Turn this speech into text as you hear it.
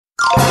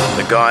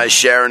The Guy,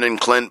 Sharyn and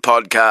Clint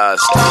podcast.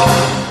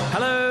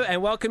 Hello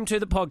and welcome to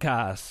the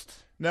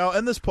podcast. Now,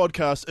 in this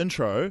podcast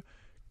intro,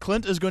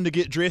 Clint is going to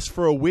get dressed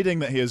for a wedding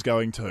that he is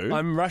going to.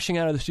 I'm rushing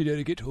out of the studio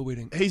to get to a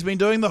wedding. He's been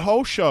doing the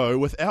whole show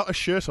without a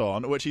shirt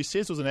on, which he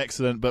says was an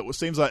accident, but it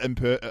seems like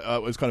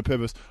it was kind of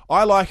purpose.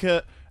 I like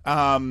it,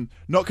 not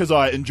because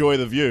I enjoy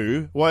the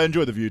view. Well, I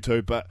enjoy the view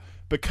too, but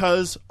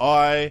because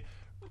I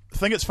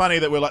think it's funny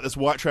that we're like this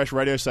white trash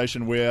radio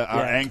station where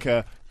our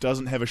anchor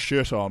doesn't have a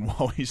shirt on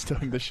while he's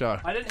doing the show.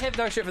 I didn't have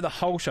no shirt for the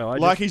whole show.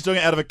 He's doing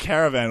it out of a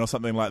caravan or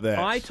something like that.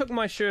 I took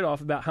my shirt off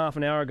about half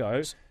an hour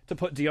ago to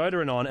put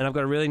deodorant on, and I've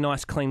got a really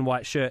nice clean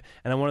white shirt,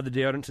 and I wanted the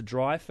deodorant to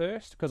dry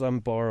first because I'm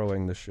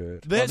borrowing the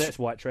shirt. That's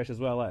white trash as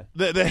well, eh?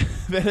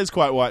 That is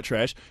quite white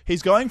trash.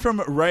 He's going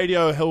from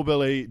radio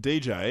hillbilly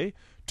DJ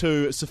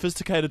to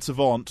sophisticated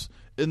savant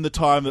in the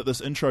time that this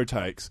intro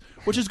takes,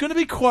 which is going to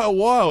be quite a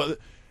while.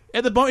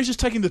 At the moment, he's just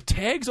taking the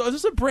tags. Oh, is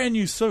this a brand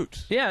new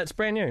suit? Yeah, it's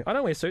brand new. I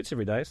don't wear suits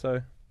every day,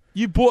 so...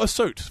 You bought a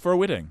suit for a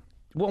wedding?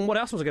 Well, what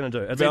else was I going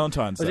to do?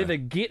 Valentine's Day.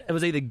 It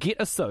was either get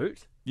a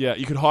suit... Yeah,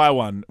 you could hire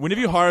one.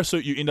 Whenever you hire a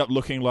suit, you end up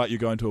looking like you're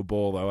going to a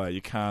ball, though, eh?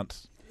 You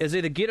can't... It's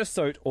either get a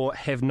suit or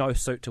have no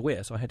suit to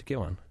wear, so I had to get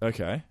one.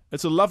 Okay.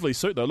 It's a lovely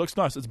suit, though. It looks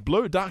nice. It's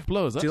blue, dark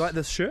blue, is it? Do you like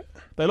this shirt?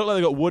 They look like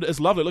they've got wood. It's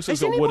lovely. It looks like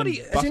it's got wooden buttons.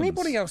 Is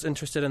anybody else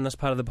interested in this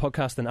part of the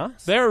podcast than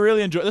us? They're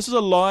really enjoying... This is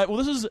a live... Well,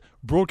 this is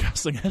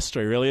broadcasting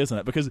history, really, isn't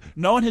it? Because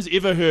no one has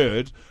ever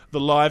heard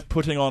the live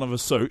putting on of a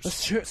suit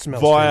this shirt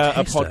smells via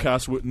fantastic. a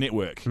podcast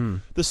network.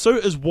 The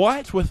suit is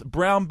white with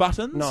brown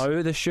buttons.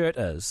 No, the shirt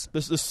is.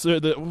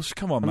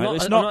 Come on,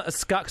 mate. I'm not a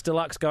Skux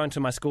Deluxe going to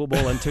my school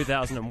ball in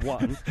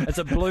 2001. It's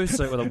a blue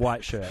suit with a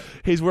white shirt.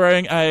 He's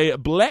wearing a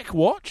black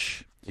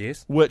watch,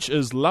 yes, which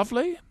is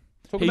lovely.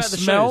 He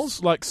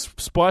smells like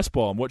Spice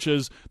Bomb, which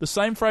is the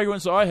same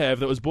fragrance I have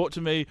that was bought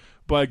to me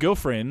by a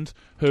girlfriend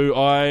who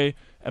I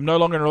am no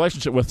longer in a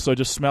relationship with, so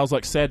just smells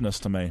like sadness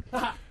to me.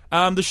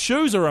 The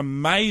shoes are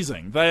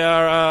amazing. They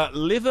are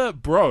leather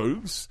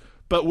brogues,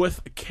 but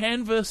with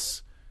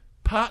canvas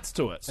parts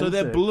to it. So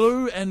Inserts. They're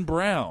blue and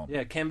brown.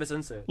 Yeah, canvas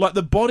insert. Like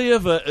the body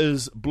of it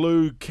is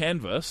blue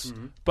canvas,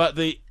 but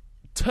the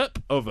tip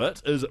of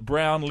it is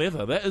brown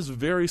leather. That is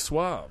very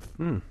suave.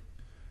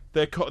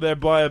 They're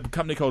by a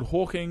company called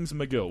Hawkins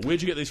McGill.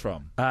 Where'd you get these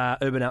from?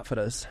 Urban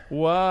Outfitters.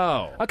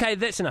 Wow. Okay,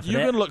 that's enough of You're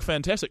that. going to look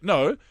fantastic.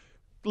 No,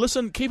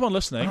 listen, keep on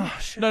listening. Oh,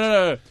 shit.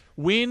 No.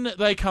 When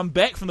they come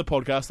back from the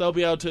podcast, they'll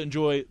be able to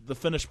enjoy the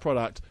finished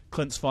product,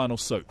 Clint's final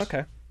suit.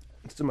 Okay.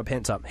 Let's do my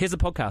pants up. Here's the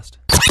podcast.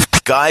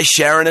 Guy,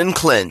 Sharyn and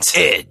Clint.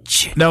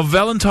 Edge. Now,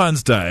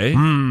 Valentine's Day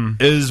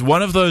is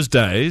one of those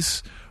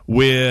days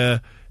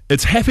where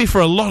it's happy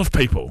for a lot of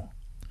people.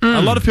 A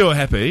lot of people are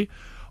happy.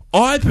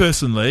 I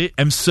personally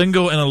am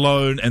single and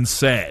alone and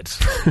sad.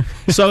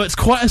 So it's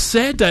quite a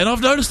sad day. And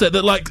I've noticed that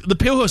like the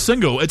people who are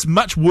single, it's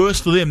much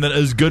worse for them than it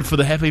is good for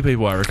the happy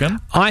people, I reckon.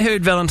 I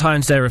heard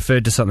Valentine's Day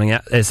referred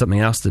to as something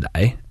else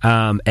today.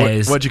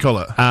 What'd you call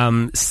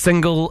it?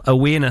 Single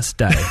Awareness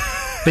Day.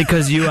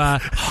 Because you are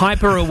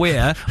hyper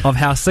aware of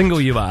how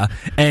single you are.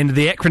 And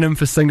the acronym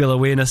for Single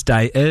Awareness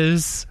Day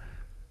is...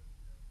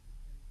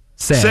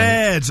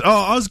 Sad.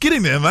 Oh, I was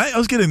getting there, mate. I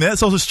was getting there.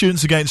 It's also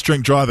Students Against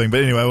Drink Driving.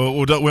 But anyway,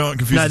 we won't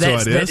confuse the two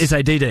ideas. That's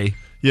SADD.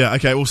 Yeah,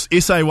 okay. Well,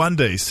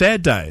 SA1D.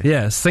 Sad day.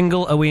 Yeah,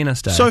 Single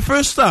Awareness Day. So for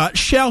a start,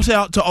 shout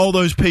out to all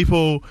those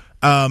people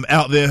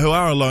out there who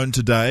are alone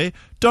today.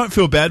 Don't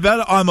feel bad about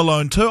it. I'm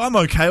alone too. I'm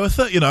okay with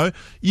it. You know,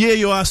 yeah,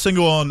 you are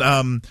single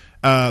on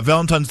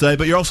Valentine's Day,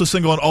 but you're also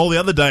single on all the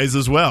other days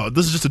as well.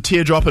 This is just a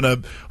teardrop in a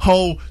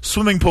whole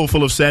swimming pool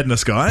full of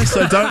sadness, guys.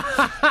 So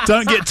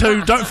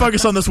don't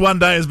focus on this one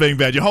day as being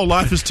bad. Your whole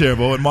life is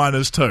terrible, and mine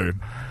is too.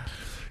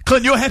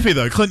 Clint, you're happy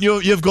though. Clint,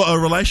 you've got a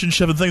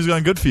relationship and things are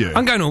going good for you.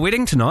 I'm going to a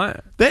wedding tonight.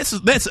 That's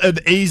an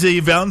easy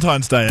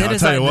Valentine's Day. I'll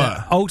tell you what.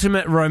 The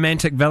ultimate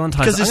romantic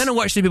Valentine's Day. I'm going to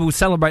watch the people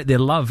celebrate their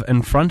love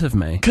in front of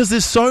me. Because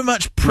there's so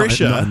much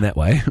pressure. Not in that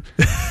way.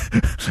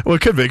 Well,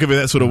 it could be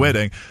that sort of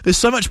wedding. There's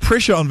so much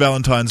pressure on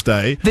Valentine's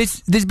Day.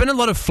 There's been a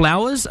lot of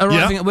flowers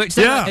arriving at work.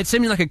 It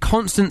seems like a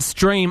constant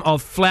stream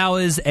of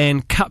flowers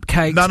and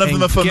cupcakes. None of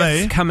them are for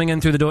me. Coming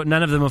in through the door.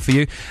 None of them are for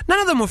you. None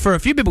of them were for a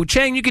few people.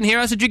 Chang, you can hear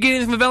us. Did you get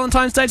anything for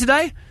Valentine's Day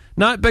today?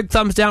 No, big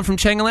thumbs down from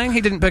Chang.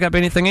 He didn't pick up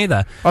anything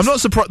either. I'm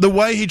not surprised. The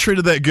way he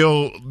treated that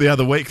girl the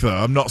other week, though,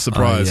 I'm not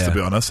surprised, to be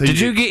honest. Did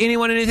you get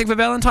anyone anything for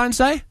Valentine's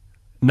Day?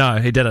 No,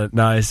 he didn't.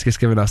 No, he's just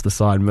giving us the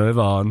sign. Move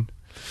on.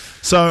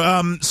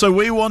 So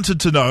we wanted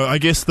to know, I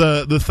guess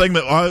the thing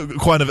that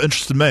kind of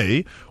interested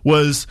me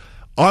was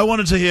I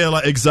wanted to hear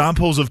like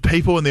examples of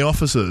people in the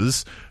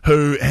offices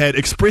who had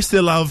expressed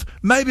their love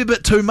maybe a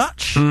bit too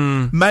much.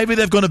 Maybe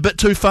they've gone a bit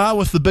too far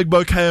with the big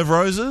bouquet of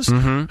roses.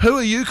 Who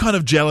are you kind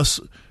of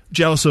jealous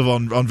of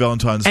on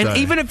Valentine's Day? And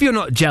even if you're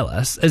not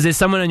jealous, is there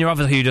someone in your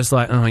office who you're just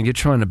like, oh, you're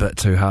trying a bit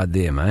too hard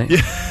there, mate?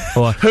 Yeah.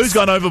 Or who's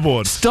gone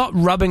overboard? Stop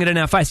rubbing it in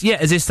our face.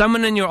 Yeah, is there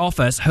someone in your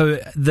office who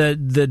the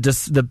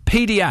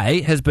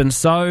PDA has been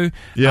so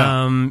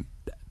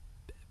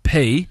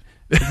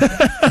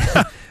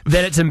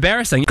that it's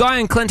embarrassing? Guy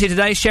and Clint here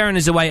today. Sharyn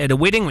is away at a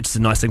wedding, which is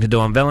a nice thing to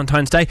do on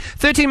Valentine's Day.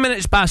 13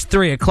 minutes past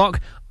 3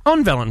 o'clock.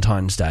 on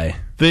Valentine's Day?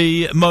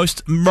 The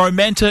most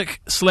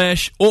romantic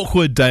 /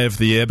 awkward day of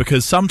the year,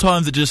 because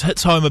sometimes it just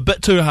hits home a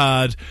bit too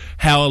hard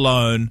how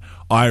alone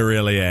I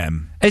really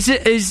am.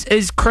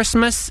 Is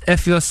Christmas,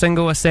 if you're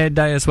single, a sad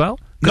day as well?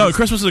 No,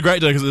 Christmas is a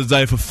great day because it's a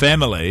day for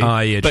family. Oh,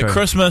 yeah, but true.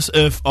 Christmas,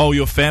 if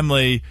your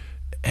family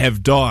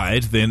have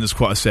died, then it's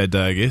quite a sad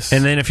day, I guess.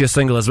 And then if you're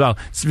single as well,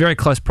 it's very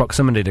close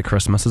proximity to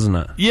Christmas, isn't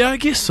it? Yeah, I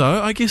guess so.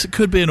 I guess it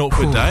could be an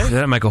awkward day. They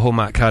don't make a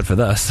Hallmark card for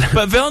this.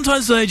 But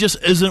Valentine's Day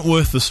just isn't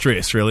worth the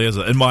stress, really, is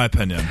it? In my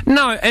opinion.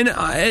 No, and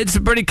it's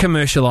pretty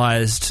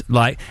commercialised.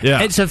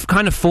 It's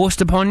kind of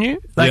forced upon you.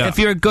 If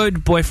you're a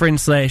good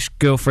boyfriend /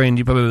 girlfriend,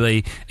 you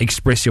probably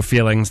express your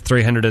feelings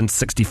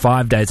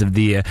 365 days of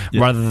the year,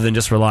 rather than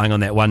just relying on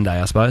that one day,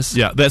 I suppose.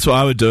 Yeah, that's what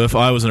I would do if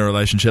I was in a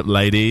relationship,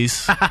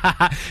 ladies.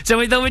 So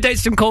we thought we'd take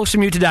some calls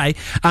from you today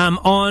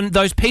on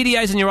those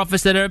PDAs in your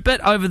office that are a bit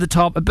over the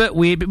top, a bit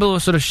weird. People are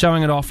sort of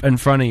showing it off in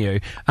front of you.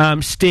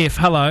 Steph,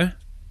 hello.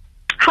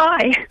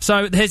 Hi.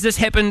 So has this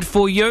happened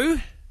for you?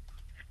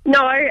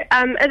 No,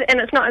 and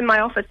it's not in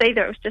my office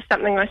either. It was just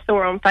something I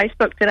saw on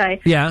Facebook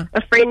today. Yeah.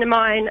 A friend of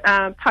mine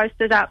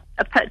posted up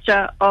a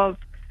picture of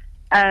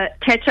a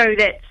tattoo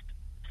that's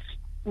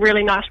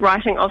really nice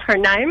writing of her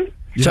name.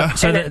 Yeah.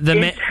 So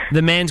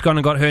the man's gone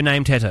and got her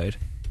name tattooed?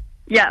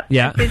 Yeah.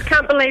 Yeah. Says,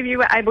 can't believe you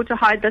were able to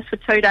hide this for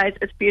 2 days.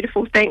 It's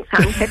beautiful. Thanks,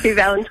 hun. Happy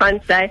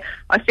Valentine's Day.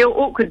 I feel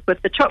awkward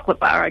with the chocolate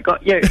bar I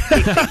got you.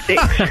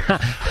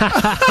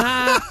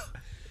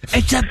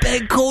 It's a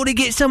big call to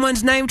get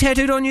someone's name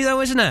tattooed on you,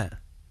 though, isn't it?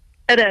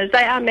 It is.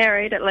 They are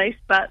married, at least,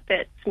 but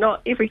that's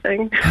not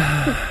everything.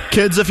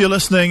 Kids, if you're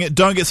listening,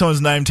 don't get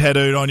someone's name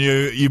tattooed on you.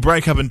 You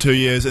break up in 2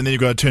 years, and then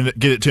you've got to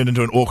get it turned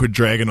into an awkward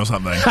dragon or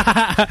something.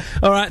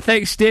 All right,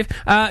 thanks, Steph.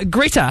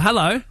 Greta,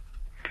 hello.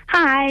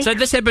 Hi. So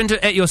this happened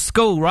at your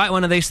school, right?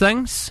 One of these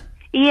things?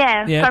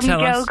 Yeah, a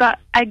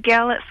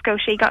girl at school,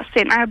 she got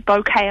sent her a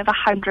bouquet of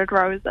 100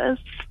 roses.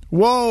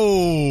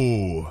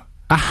 Whoa.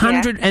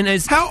 100 and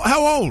is... How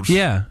old?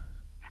 Yeah.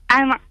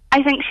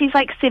 I think she's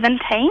like 17.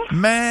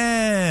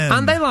 Man.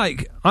 Aren't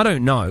they I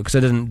don't know, because I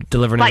didn't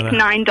deliver anything.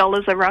 Like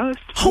 $9 a rose.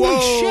 Holy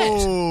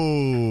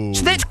shit.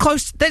 So that's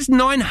close, that's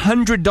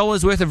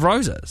 $900 worth of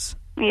roses.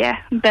 Yeah,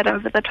 a bit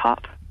over the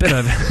top.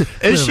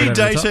 Is she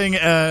dating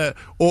an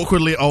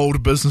awkwardly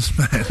old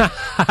businessman?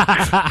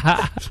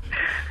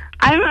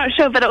 I'm not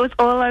sure, but it was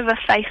all over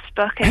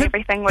Facebook and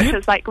everything, which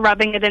is like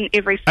rubbing it in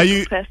every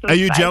single person's Are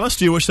you face. jealous?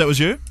 Do you wish that was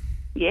you?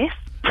 Yes.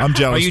 I'm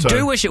jealous you too.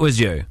 do wish it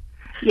was you?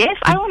 Yes,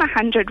 I want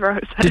 100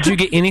 roses. Did you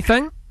get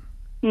anything?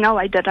 No,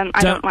 I didn't.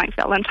 I don't like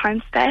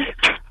Valentine's Day.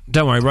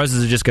 Don't worry,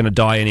 roses are just going to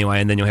die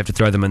anyway, and then you'll have to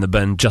throw them in the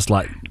bin, just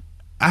like...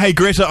 Hey,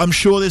 Greta, I'm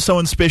sure there's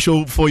someone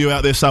special for you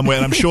out there somewhere,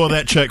 and I'm sure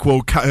that chick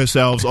will cut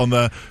herself on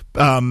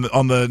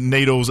the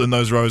needles in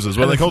those roses.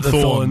 What are they called?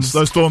 Thorns.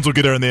 Those thorns will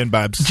get her in the end,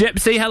 babes.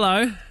 Gypsy,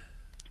 hello.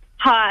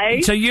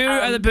 Hi. So you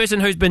are the person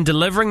who's been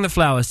delivering the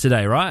flowers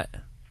today, right?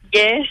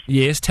 Yes.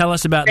 Yes, tell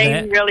us about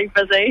that. Been really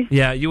busy.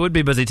 Yeah, you would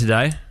be busy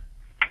today.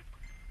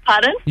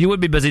 Pardon? You would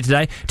be busy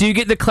today. Do you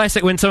get the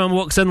classic when someone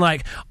walks in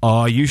like,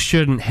 oh, you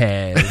shouldn't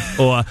have,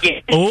 or,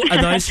 oh,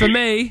 are those for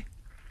me?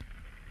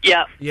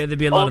 Yeah. Yeah, there'd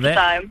be a lot of that.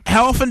 All the time.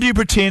 How often do you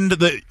pretend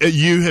that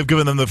you have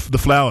given them the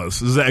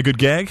flowers? Is that a good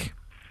gag?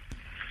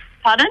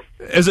 Pardon?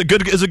 Is it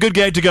a good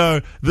gag to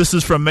go, this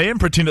is from me, and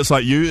pretend it's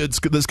like you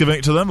that's giving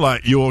it to them,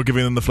 like you're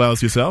giving them the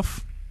flowers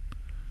yourself?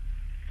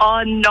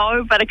 Oh,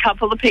 no, but a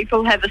couple of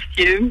people have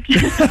assumed.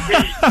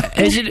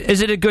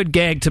 Is it a good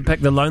gag to pick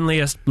the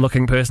loneliest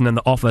looking person in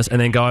the office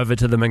and then go over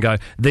to them and go,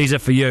 these are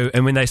for you,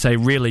 and when they say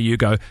really, you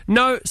go,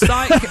 no,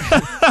 psych.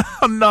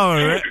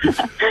 No,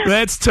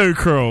 that's too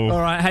cruel.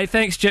 All right, hey,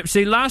 thanks,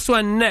 Gypsy. Last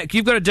one, Nick,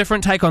 you've got a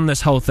different take on this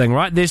whole thing,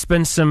 right? There's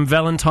been some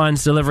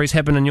Valentine's deliveries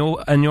happen in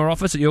your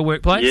office at your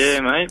workplace?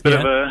 Yeah, mate, bit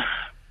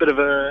of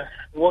a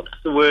what's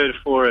the word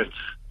for it?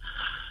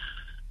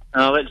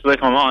 Oh, that's back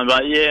my mind,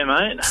 but yeah,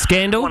 mate.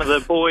 Scandal? One of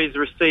the boys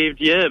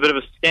received, a bit of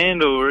a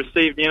scandal, a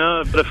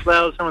bit of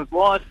flowers from his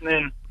wife, and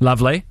then...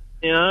 Lovely.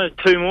 2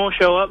 more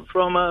show up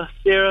from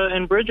Sarah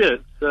and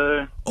Bridget,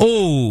 so...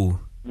 Ooh.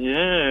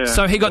 Yeah.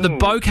 So he got the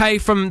bouquet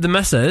from the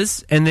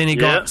missus, and then he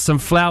got some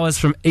flowers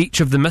from each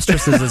of the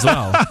mistresses as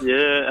well.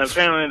 Yeah,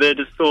 apparently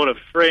they're just sort of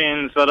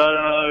friends, but I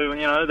don't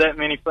know, that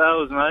many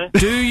flowers, mate.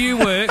 Do you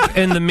work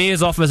in the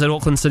mayor's office at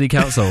Auckland City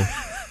Council?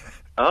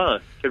 Oh,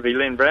 could be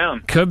Len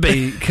Brown. Could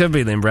be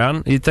Len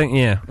Brown. You'd think,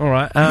 yeah. All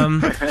right.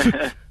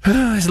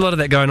 There's a lot of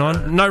that going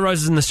on. No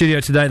roses in the studio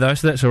today, though,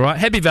 so that's all right.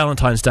 Happy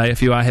Valentine's Day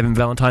if you are having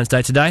Valentine's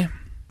Day today.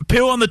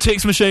 Peel on the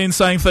text machine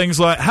saying things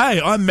like, hey,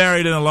 I'm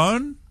married and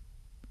alone.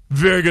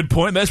 Very good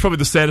point. That's probably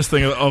the saddest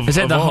thing of Is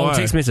that the all, whole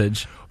text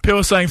message?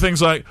 People saying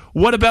things like,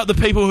 what about the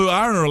people who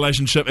are in a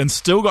relationship and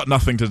still got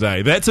nothing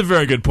today? That's a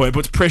very good point.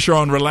 Puts pressure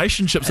on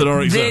relationships that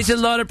already exist. There's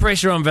a lot of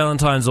pressure on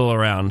Valentine's all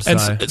around. So.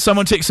 And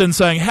someone texts in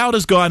saying, how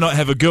does Guy not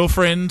have a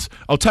girlfriend?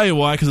 I'll tell you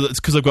why,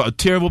 because I've got a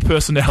terrible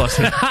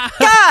personality.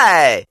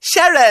 Guy,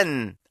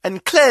 Sharyn,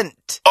 and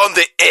Clint on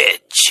the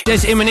Edge.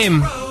 There's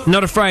Eminem,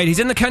 Not Afraid. He's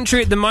in the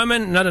country at the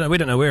moment. No, we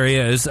don't know where he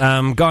is.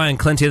 Guy and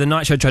Clint here, the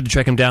Night Show tried to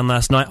track him down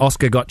last night.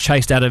 Oscar got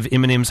chased out of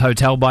Eminem's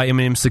hotel by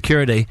Eminem's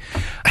security.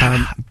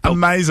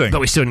 Amazing.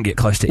 But we still didn't get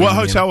close to Eminem. What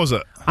hotel was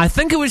it? I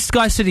think it was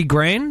Sky City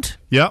Grand.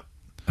 Yep.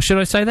 Should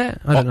I say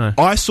that? I don't know.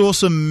 I saw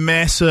some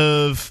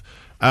massive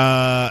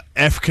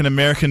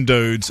African-American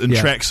dudes in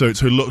tracksuits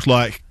who looked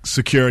like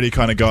security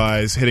kind of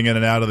guys heading in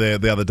and out of there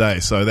the other day,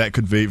 so that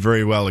could be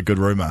very well a good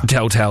rumour.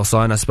 Telltale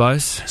sign, I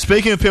suppose.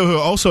 Speaking of people who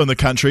are also in the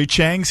country,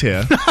 Chang's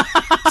here.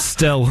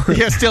 Still.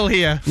 Yeah, still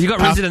here. You got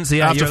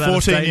residency after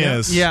 14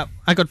 years. Yeah,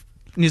 I got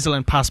New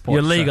Zealand passport.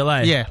 You're legal, so.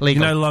 eh? Yeah,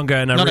 legal. You're no longer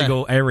an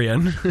illegal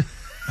Aryan.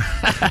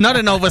 Not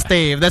an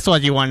overstay, if that's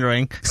what you're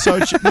wondering. So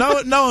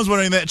no one's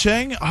wondering that,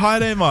 Chang. Hi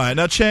there, Mai.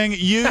 Now, Chang,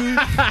 you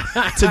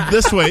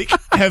this week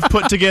have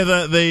put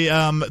together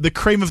the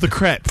cream of the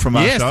crap from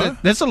our show. Yes,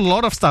 there's a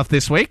lot of stuff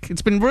this week.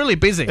 It's been really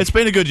busy. It's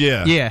been a good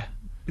year. Yeah.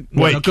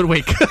 Well, a good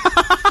week.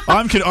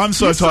 I'm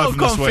so tired from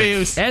this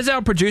confused. week. As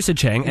our producer,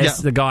 Chang, as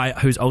the guy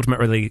who's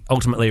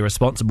ultimately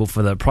responsible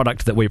for the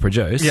product that we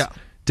produce,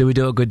 do we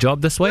do a good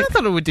job this week? I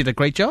thought we did a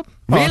great job.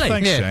 Really? Oh,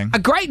 thanks, Chang. A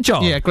great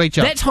job? Yeah, great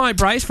job. That's high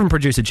praise from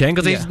producer Chang,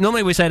 because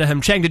normally we say to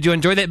him, Chang, did you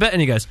enjoy that bit? And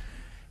he goes,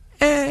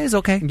 it's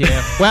okay.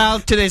 Yeah.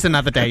 Well, today's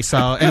another day,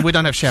 and we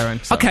don't have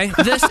Sharyn. So. Okay,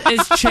 this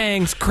is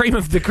Chang's cream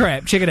of the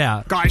crap. Check it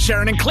out. Guy,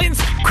 Sharyn and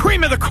Clint's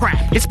cream of the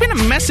crap. It's been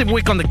a massive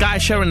week on the Guy,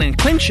 Sharyn and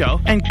Clint show,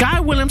 and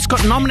Guy Williams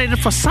got nominated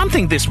for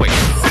something this week.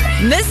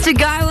 Mr.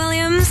 Guy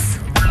Williams,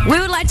 we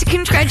would like to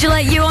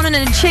congratulate you on an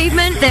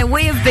achievement that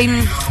we have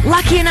been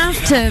lucky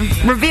enough to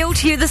reveal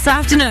to you this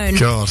afternoon.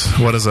 God,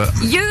 what is it?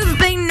 You've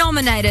been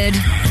nominated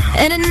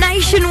in a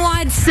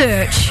nationwide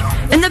search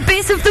in the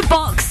best of the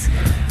box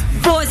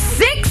for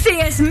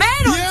Sexiest Man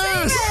on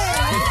TV.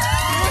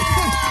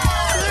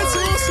 That's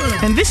awesome.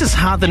 And this is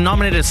how the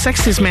nominated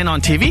Sexiest Man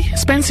on TV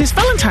spends his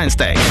Valentine's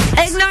Day.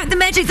 Ignite the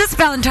magic this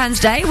Valentine's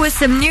Day with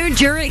some new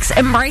Durex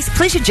Embrace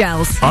Pleasure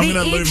Gels. I'm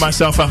going to lube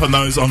myself up in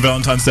those on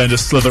Valentine's Day and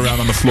just slither around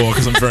on the floor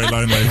because I'm very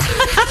lonely.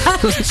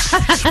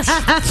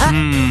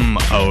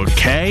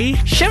 Okay.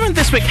 Sharyn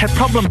this week had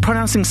problem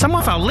pronouncing some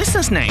of our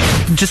listeners' names.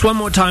 Just one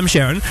more time,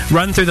 Sharyn.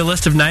 Run through the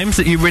list of names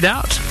that you read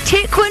out.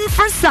 Tequin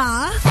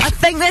Frassar. I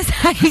think that's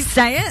how you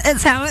say it.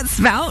 It's how it's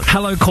spelled.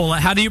 Hello, caller.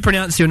 How do you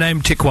pronounce your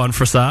name, Tequan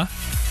Frassar?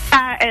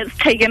 It's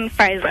Tegan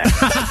Fraser.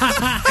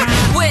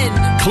 Win.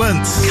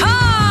 Clint.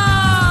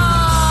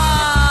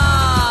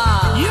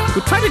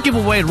 We tried to give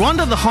away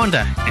Rhonda the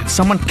Honda, and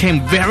someone came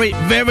very,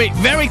 very,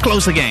 very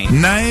close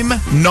again. Name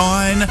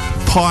 9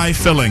 pie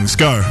fillings.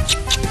 Go.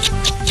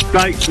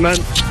 Steak,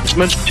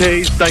 mint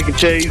cheese, steak and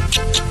cheese,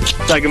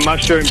 steak and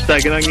mushroom,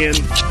 steak and onion.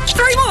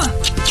 3 more.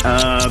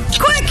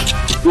 Quick.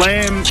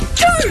 Lamb. 2.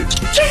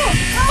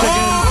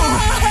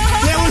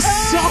 That was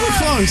so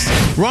close.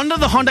 Rhonda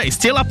the Honda is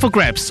still up for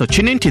grabs, so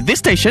tune in to this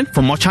station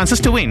for more chances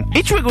to win.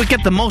 Each week we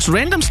get the most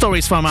random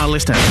stories from our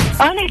listeners.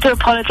 I need to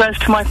apologise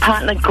to my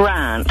partner,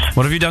 Grant.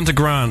 What have you done to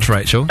Grant,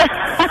 Rachel?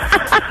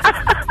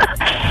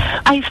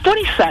 He's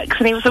 46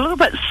 and he was a little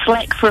bit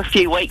slack for a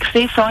few weeks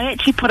there, so I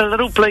actually put a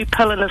little blue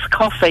pill in his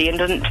coffee and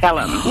didn't tell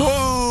him.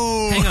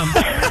 Whoa. Hang on.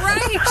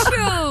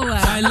 Rachel.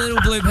 A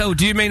little blue pill.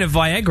 Do you mean a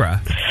Viagra?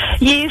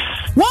 Yes.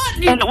 What?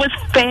 And it was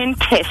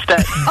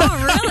fantastic. Oh,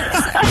 really?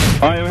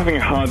 I am having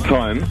a hard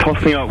time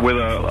tossing up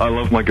whether I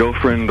love my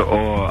girlfriend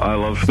or I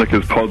love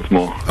Snickers pods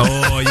more.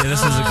 Oh, yeah,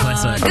 this is a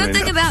classic. Good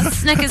thing about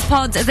Snickers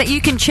pods is that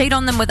you can cheat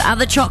on them with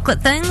other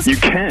chocolate things. You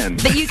can.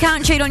 But you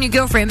can't cheat on your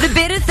girlfriend. The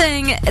better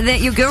thing that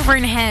your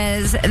girlfriend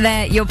has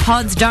that your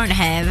pods don't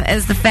have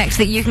is the fact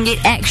that you can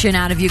get action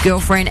out of your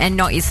girlfriend and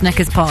not your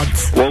Snickers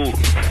pods. Well,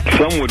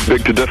 some would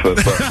beg to differ,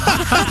 but...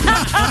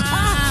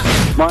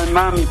 My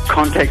mum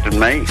contacted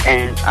me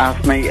and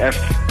asked me if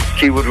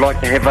she would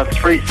like to have a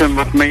threesome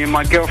with me and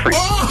my girlfriend.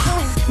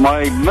 Oh.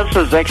 My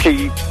missus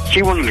actually,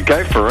 she wanted to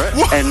go for it,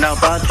 and now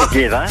they're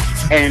together,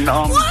 and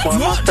I'm by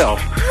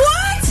myself.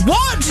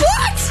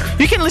 What?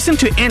 You can listen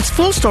to Ant's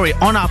full story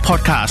on our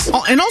podcast.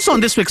 Oh, and also on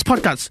this week's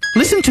podcast,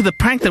 listen to the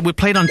prank that we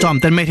played on Dom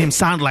that made him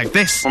sound like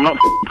this. I'm not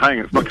paying.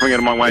 It's not coming out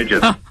of my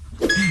wages.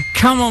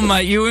 Come on,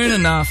 mate. You earn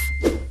enough.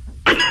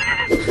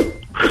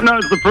 No,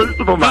 it's the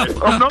principal, mate.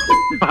 I'm not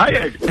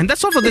paying. And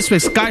that's all for this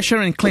week's Guy,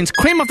 Sharyn and Clint's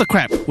Cream of the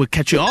Crap. We'll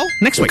catch you all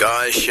next week.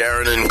 Guy,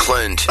 Sharyn and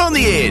Clint on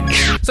the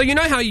Edge. So you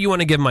know how you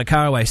want to give my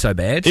car away so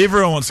bad?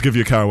 Everyone wants to give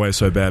your car away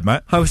so bad,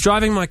 mate. I was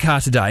driving my car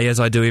today, as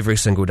I do every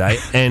single day,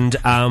 and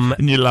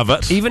And you love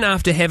it. even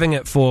after having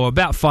it for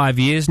about 5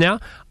 years now,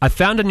 I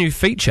found a new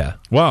feature.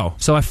 Wow.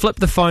 So I flipped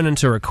the phone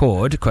into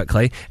record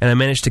quickly, and I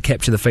managed to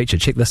capture the feature.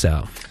 Check this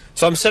out.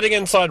 So I'm sitting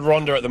inside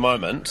Rhonda at the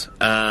moment,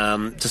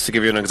 just to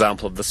give you an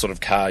example of the sort of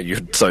car you're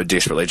so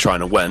desperately trying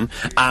to win.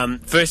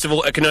 First of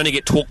all, it can only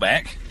get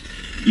talkback.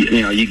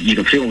 You know, you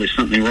can feel there's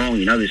something wrong,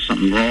 you know there's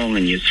something wrong,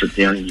 and you sit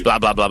down and you... Blah,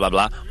 blah, blah, blah,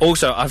 blah.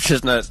 Also, I've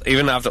just noticed,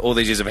 even after all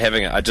these years of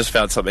having it, I just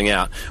found something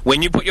out.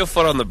 When you put your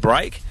foot on the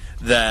brake,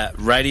 the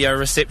radio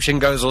reception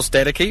goes all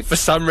staticky. For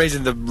some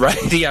reason, the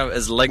radio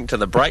is linked to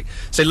the brake.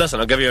 So listen,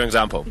 I'll give you an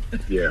example.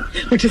 Yeah.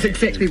 Which is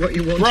exactly what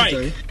you want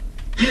to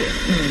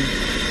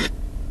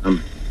do.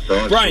 so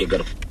I've Break.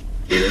 got to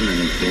get in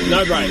and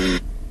No break.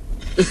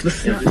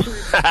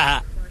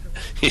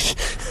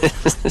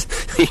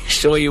 You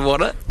sure you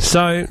want it?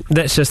 So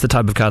that's just the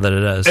type of car that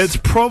it is. It's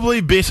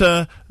probably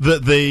better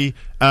that the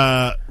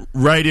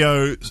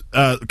radio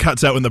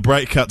cuts out when the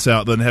brake cuts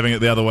out than having it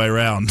the other way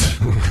around.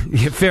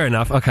 Yeah, fair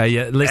enough. Okay,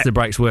 yeah, at least the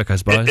brakes work, I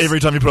suppose. Every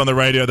time you put on the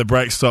radio, the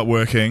brakes stop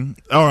working.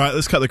 All right,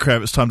 let's cut the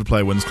crap. It's time to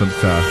play Wins Clint's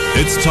car.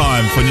 It's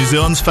time for New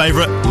Zealand's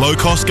favourite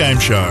low-cost game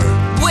show.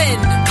 Win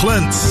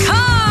Clint's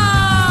car.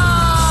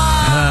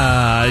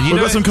 We've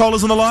got some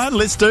callers on the line.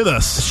 Let's do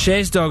this.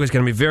 Shaz Dog is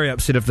going to be very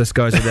upset if this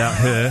goes without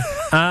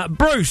her.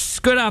 Bruce,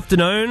 good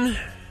afternoon.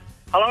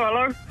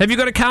 Hello. Have you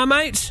got a car,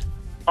 mate?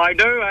 I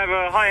do. I have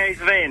a high-ace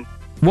van.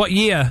 What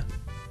year?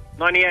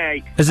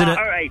 98. Is it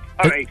 08.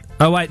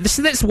 Oh, wait.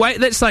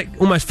 That's like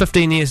almost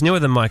 15 years newer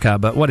than my car,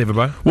 but whatever,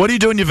 bro. What do you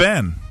do in your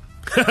van?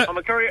 I'm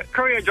a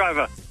courier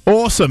driver.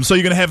 Awesome. So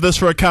you're going to have this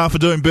for a car for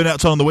doing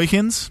burnouts on the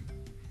weekends?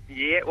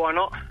 Yeah, why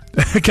not?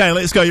 Okay,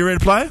 let's go. You ready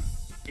to play?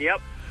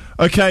 Yep.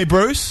 Okay,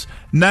 Bruce.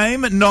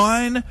 Name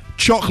 9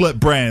 chocolate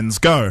brands.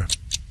 Go.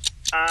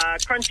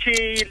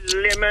 Crunchy,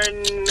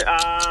 lemon,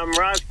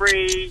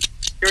 raspberry,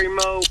 cherry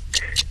milk.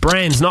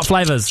 Brands, not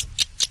flavours.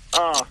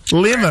 Oh.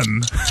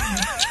 Lemon.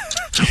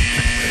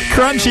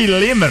 Crunchy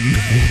lemon.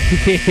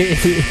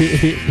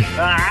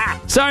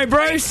 Sorry,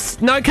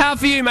 Bruce. No car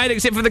for you, mate,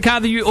 except for the car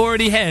that you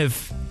already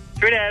have.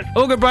 Good as.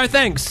 All good, bro.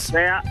 Thanks.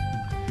 Yeah.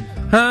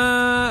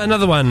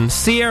 Another one.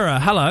 Sierra,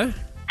 hello.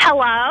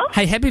 Hello.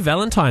 Hey, happy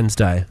Valentine's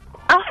Day.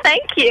 Oh,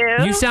 thank you.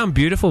 You sound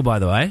beautiful, by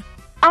the way.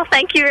 Oh,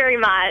 thank you very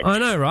much. I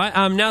know, right?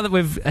 Now that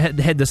we've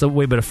had this a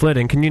wee bit of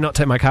flirting, can you not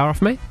take my car off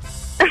me?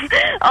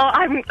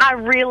 I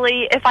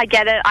really, if I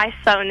get it, I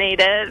so need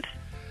it.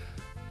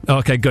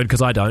 Okay, good,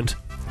 because I don't.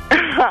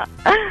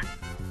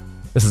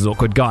 This is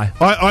awkward, guy.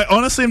 I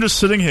honestly am just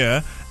sitting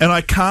here and I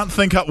can't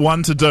think up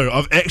one to do.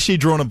 I've actually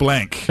drawn a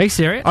blank. Are you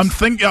serious? I'm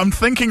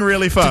thinking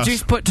really fast. Did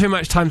you put too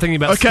much time thinking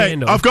about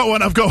Scandal? I've got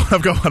one.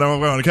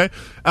 Okay.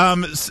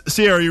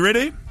 Sierra, are you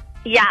ready?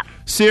 Yeah.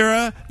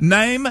 Sarah,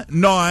 name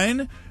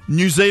 9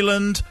 New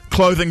Zealand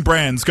clothing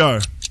brands. Go.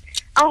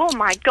 Oh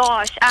my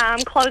gosh,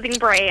 clothing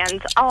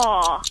brands.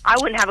 Oh, I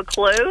wouldn't have a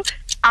clue.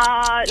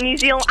 New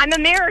Zealand. I'm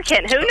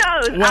American. Who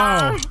knows?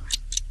 Wow.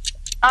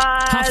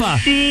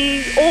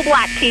 The all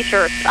black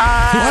t-shirts.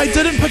 I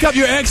didn't pick up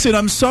your accent.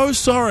 I'm so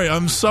sorry.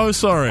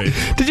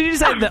 Did you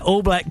just say the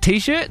all black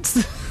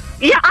t-shirts?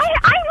 Yeah,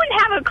 I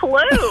wouldn't have a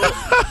clue.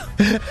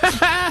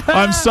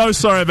 I'm so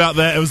sorry about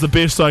that. It was the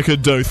best I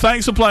could do.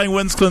 Thanks for playing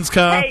Wins Clint's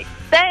car. Hey,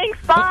 thanks.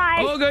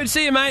 Bye. All good.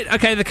 See you, mate.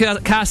 Okay, the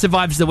car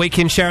survives the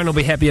weekend. Sharyn will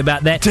be happy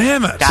about that.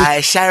 Damn it.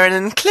 Guys, Sharyn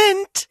and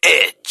Clint.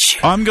 Edge.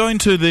 I'm going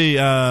to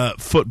the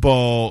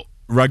football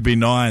rugby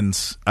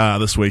nines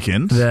this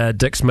weekend. The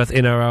Dick Smith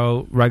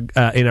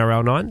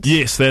NRL nines?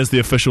 Yes, there's the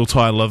official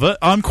title of it.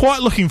 I'm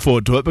quite looking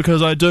forward to it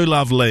because I do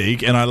love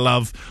league and I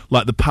love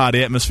like the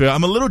party atmosphere.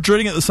 I'm a little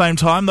dreading at the same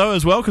time though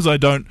as well because I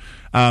don't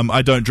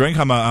drink.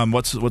 I'm a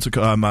what's it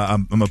called? I'm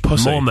a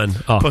pussy. Mormon.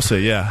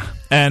 Pussy, yeah.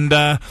 And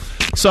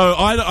so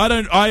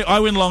I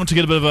went along to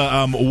get a bit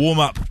of a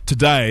warm up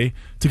today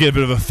to get a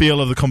bit of a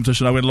feel of the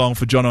competition. I went along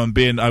for Jono and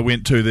Ben. I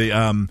went to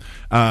the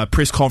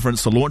press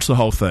conference to launch the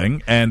whole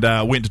thing and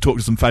went to talk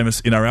to some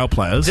famous NRL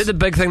players. Is it the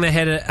big thing they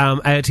had at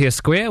Aotea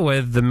Square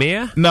with the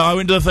mayor? No, I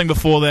went to the thing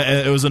before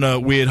that. It was in a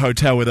weird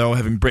hotel where they were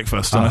having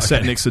breakfast, and I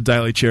sat next to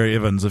Daly Cherry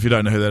Evans. If you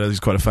don't know who that is, he's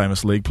quite a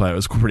famous league player. It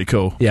was pretty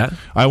cool. Yeah.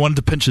 I wanted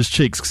to pinch his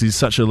cheeks because he's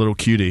such a little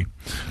cutie.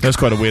 That's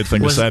quite a weird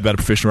thing to say about a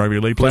professional rugby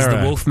league player. Was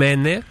the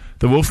Wolfman there?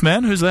 The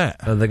Wolfman? Who's that?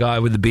 The guy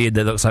with the beard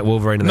that looks like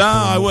Wolverine. No,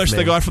 I wish.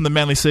 The guy from the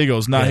Manly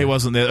Seagulls. No, he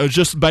wasn't there. It was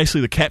just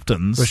basically the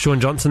captains. Was Shaun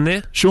Johnson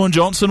there? Shaun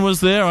Johnson was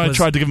there. I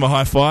tried to give him a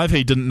high five.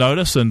 He didn't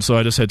notice, and so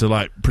I just had to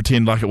like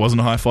pretend like it wasn't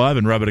a high five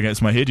and rub it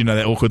against my head. You know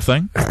that awkward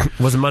thing?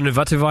 Was Manu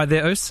Vatuvai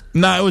there, Oos?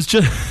 No, it was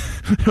just...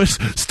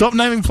 stop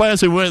naming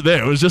players who weren't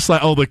there. It was just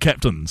like all the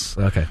captains.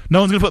 Okay.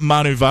 No one's going to put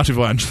Manu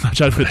Vatuvai in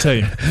charge of the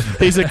team.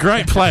 He's a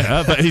great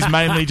player, but he's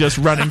mainly just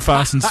running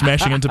fast and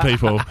smashing into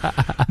people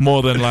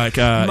more than like...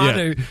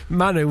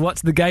 Manu,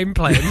 what's the game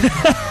plan?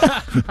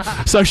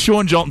 So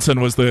Shaun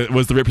Johnson was the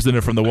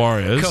representative from the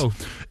Warriors. Cool.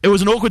 It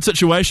was an awkward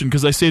situation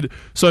because they said...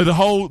 So the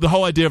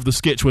whole idea of the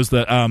sketch was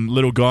that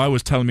little guy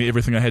was telling me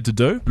everything I had to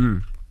do.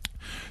 Mm.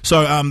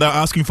 So they were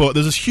asking for...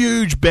 There's this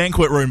huge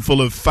banquet room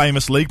full of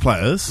famous league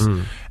players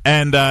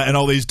and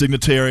all these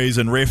dignitaries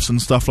and refs and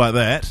stuff like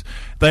that.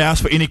 They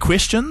asked for any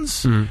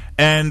questions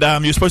and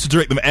you're supposed to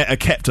direct them at a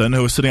captain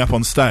who was sitting up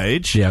on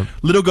stage. Yeah.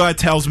 Little guy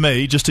tells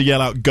me just to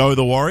yell out, "Go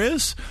the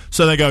Warriors."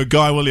 So they go,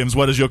 "Guy Williams,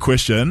 what is your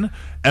question?"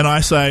 And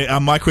I say,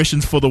 my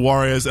question's for the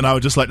Warriors, and I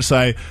would just like to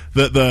say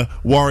that the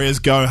Warriors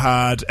go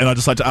hard, and I'd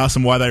just like to ask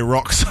them why they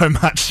rock so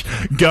much.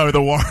 Go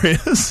the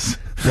Warriors.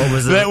 What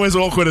was that? Was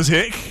awkward as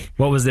heck.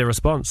 What was their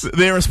response?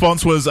 Their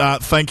response was,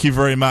 "Thank you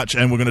very much,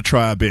 and we're going to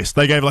try our best."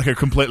 They gave like a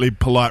completely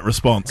polite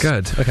response.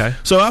 Good, okay.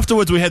 So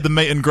afterwards we had the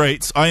meet and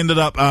greets. I ended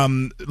up,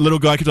 little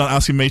guy kept on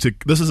asking me to,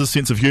 this is a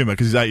sense of humour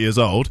because he's 8 years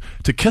old,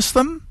 to kiss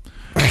them.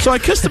 So I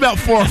kissed about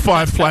 4 or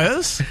 5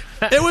 players.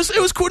 It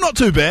was cool, not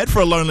too bad for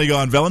a lonely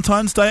guy on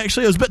Valentine's Day.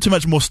 Actually, it was a bit too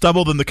much more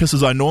stubble than the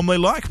kisses I normally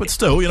like, but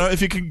still,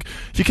 if you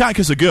can't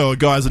kiss a girl, a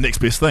guy's the next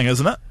best thing,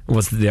 isn't it?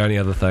 What's the only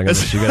other thing?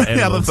 It's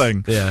the other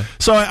thing. Yeah.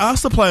 So I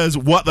asked the players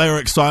what they were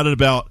excited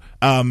about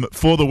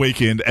for the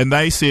weekend, and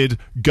they said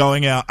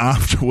going out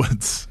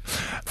afterwards.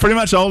 Pretty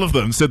much all of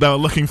them said they were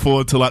looking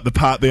forward to like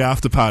the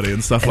after party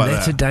and stuff like that.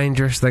 That's a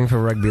dangerous thing for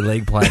a rugby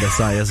league player to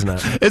say, isn't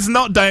it? It's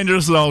not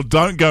dangerous at all.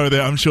 Don't go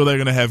there. I'm sure they're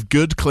going to have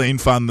good, clean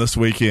fun this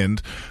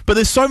weekend. But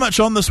there's so much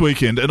on this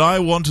weekend, and I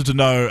wanted to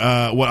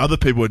know what other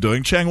people are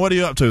doing. Chang, what are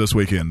you up to this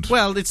weekend?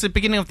 Well, it's the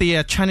beginning of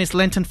the Chinese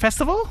Lantern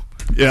Festival.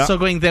 Yeah. So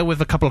going there with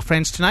a couple of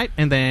friends tonight,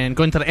 and then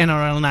going to the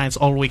NRL Nights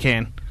all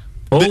weekend.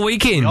 All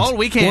weekend? All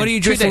weekend. What are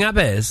you dressing up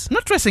as?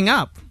 Not dressing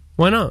up.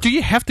 Why not? Do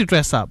you have to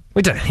dress up?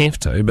 We don't have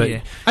to, but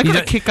I got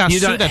a kick-ass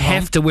suit You don't at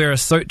have home. to wear a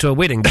suit to a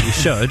wedding, but you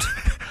should.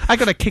 I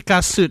got a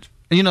kick-ass suit,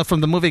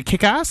 from the movie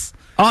Kick-Ass.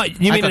 Oh,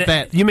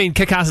 you mean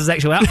Kick-Ass's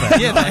actual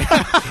outfit? Yeah.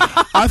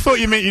 I thought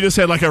you meant you just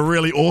had like a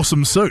really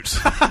awesome suit.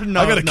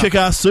 No, I got a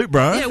kick-ass suit,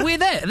 bro. Yeah, wear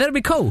that. That'd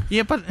be cool.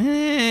 Yeah, but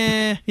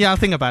I'll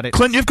think about it.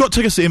 Clint, you've got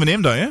tickets to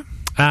M&M, don't you?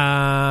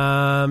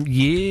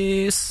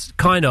 Yes,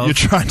 kind of. You're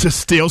trying to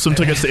steal some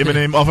tickets to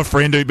M&M off a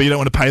friend, but you don't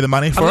want to pay the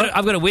money for it?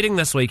 I've got a wedding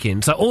this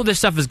weekend, so all this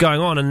stuff is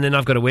going on, and then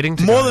I've got a wedding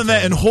to More go than to.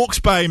 that, in Hawke's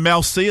Bay,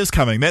 Mel C is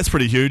coming. That's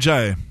pretty huge,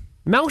 eh?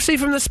 Mel C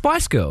from the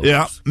Spice Girls?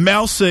 Yeah,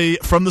 Mel C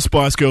from the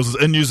Spice Girls is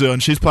in New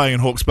Zealand. She's playing in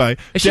Hawke's Bay.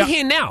 Is she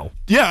here now?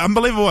 Yeah,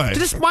 unbelievable, eh?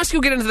 Did the Spice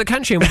Girl get into the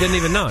country and we didn't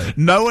even know?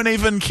 No one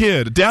even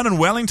cared. Down in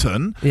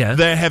Wellington,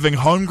 they're having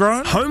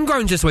Homegrown.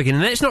 Homegrown's this weekend,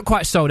 and that's not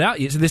quite sold out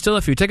yet, so there's still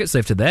a few tickets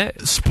left of that.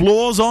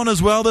 Splore's on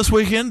as well this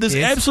weekend. There's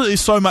absolutely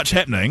so much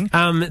happening.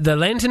 The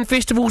Lantern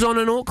Festival's on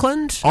in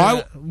Auckland.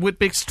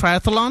 Whitbeck's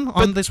Triathlon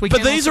on this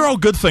weekend. But these are all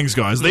good things,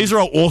 guys. These are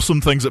all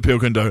awesome things that people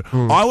can do.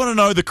 I want to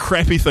know the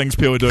crappy things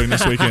people are doing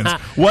this weekend.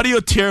 What are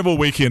your terrible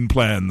weekend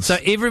plans? So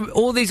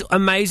all these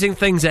amazing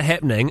things are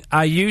happening.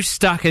 Are you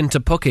stuck into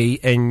Pookie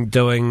and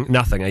doing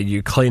nothing? Are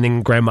you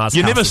cleaning grandma's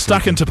You're house never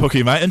stuck into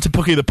Pookie, mate. Into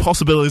Pookie, the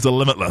possibilities are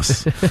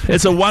limitless.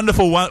 It's a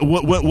wonderful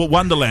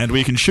wonderland where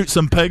you can shoot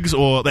some pigs,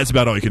 or that's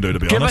about all you can do, to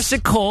be Give honest. us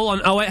a call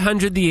on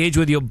 0800 The Edge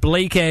with your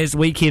bleak-ass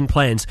weekend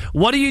plans.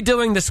 What are you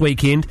doing this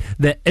weekend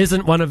that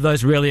isn't one of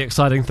those really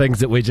exciting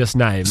things that we just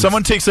named?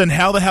 Someone texts in,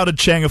 how the hell did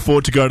Chang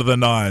afford to go to the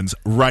Nines?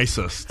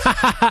 Racist.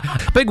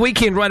 Big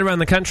weekend right around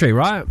the country,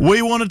 right?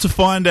 We wanted to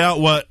find out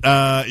what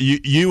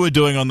you were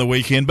doing on the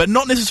weekend, but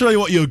not necessarily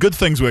what your good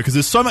things were, because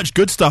there's so much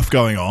good stuff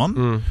going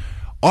on.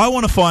 I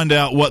want to find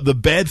out what the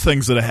bad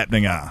things that are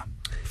happening are.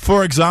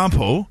 For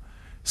example,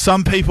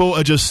 some people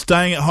are just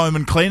staying at home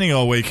and cleaning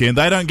all weekend.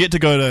 They don't get to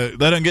go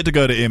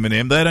to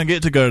M&M. They don't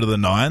get to go to the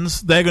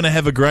Nines. They're going to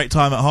have a great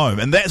time at home,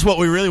 and that's what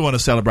we really want to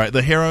celebrate.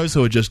 The heroes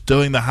who are just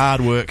doing the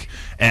hard work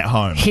at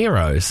home.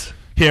 Heroes.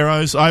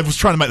 I was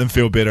trying to make them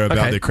feel better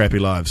about their crappy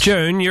lives.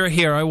 June, you're a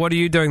hero. What are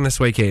you doing this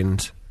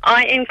weekend?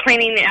 I am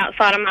cleaning the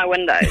outside of my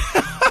windows.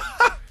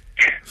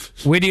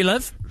 Where do you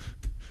live?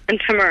 In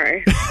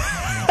Timaru.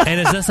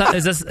 And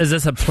is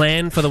this a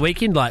plan for the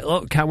weekend? Like,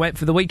 can't wait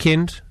for the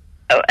weekend.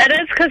 It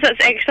is, because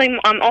it's actually,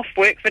 I'm off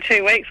work for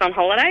 2 weeks on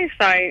holiday,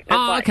 so it's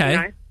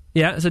okay.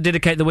 Yeah, so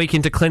dedicate the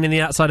weekend to cleaning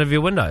the outside of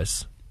your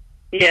windows.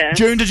 Yeah.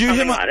 June, did you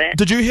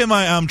hear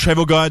my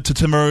travel guide to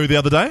Timaru the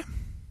other day?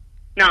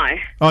 No.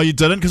 Oh, you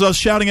didn't? Because I was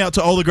shouting out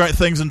to all the great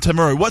things in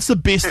Timaru. What's the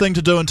best thing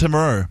to do in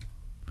Timaru?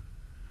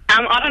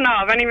 I don't know.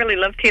 I've only really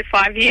lived here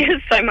 5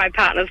 years, so my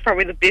partner's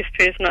probably the best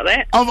person at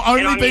that. I've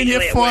only been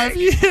here 5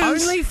 years.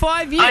 Only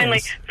 5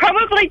 years?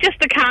 Probably just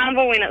the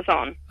carnival when it's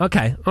on.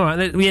 Okay, all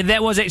right. Yeah,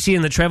 that was actually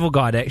in the travel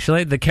guide,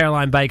 actually. The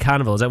Caroline Bay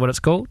Carnival. Is that what it's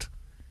called?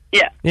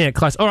 Yeah. Yeah,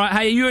 close. All right,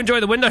 hey, you enjoy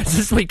the windows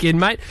this weekend,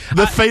 mate.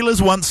 The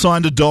Feelers once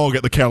signed a dog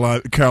at the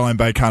Caroline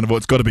Bay Carnival.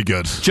 It's got to be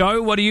good.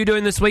 Joe, what are you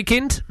doing this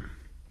weekend?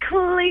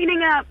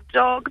 Cleaning up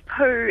dog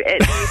poo at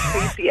the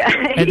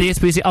SPCA. At the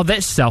SPCA? Oh,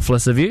 that's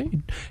selfless of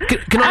you.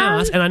 Can I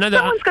ask, and I know that...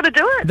 Someone's got to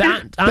do it.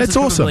 That's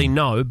awesome. Probably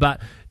no,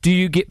 but do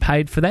you get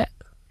paid for that?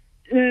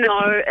 No,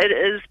 it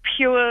is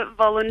pure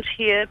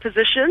volunteer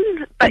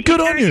position. But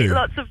good on you.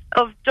 Lots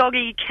of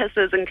doggy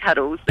kisses and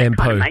cuddles that And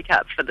kind of poo. make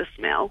up for the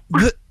smell.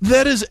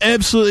 That is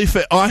absolutely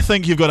fair. I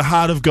think you've got a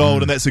heart of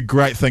gold, and that's a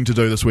great thing to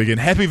do this weekend.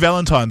 Happy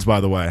Valentine's,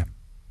 by the way.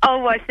 Oh,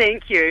 well,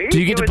 thank you.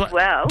 Do you get to as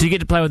well. Do you get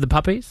to play with the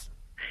puppies?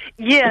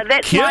 Yeah,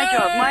 that's my Cute.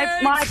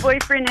 job. My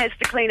boyfriend has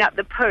to clean up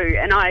the poo,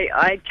 and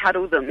I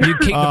cuddle them. You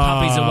kick the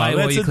puppies away while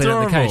that's you clean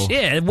up the adorable. cage.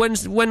 Yeah,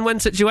 win-win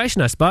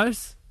situation, I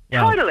suppose.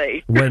 Well,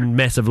 Totally. win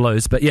massive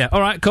lose, but yeah.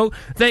 All right, cool.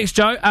 Thanks,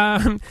 Joe.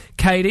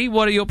 Katie,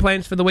 what are your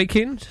plans for the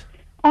weekend?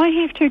 I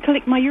have to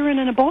collect my urine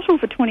in a bottle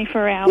for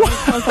 24 hours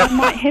because I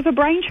might have a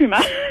brain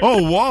tumour.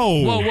 Oh,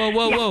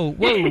 whoa.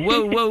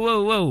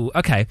 Whoa.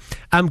 Okay.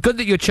 Good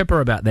that you're chipper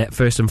about that,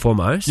 first and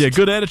foremost. Yeah,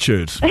 good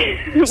attitude.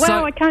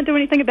 Well, I can't do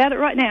anything about it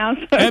right now.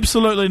 So.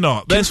 Absolutely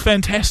not. That's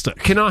fantastic.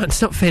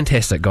 It's not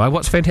fantastic, guy.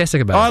 What's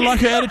fantastic about it? I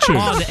like her attitude.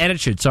 Oh, the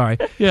attitude, sorry.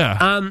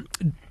 Yeah.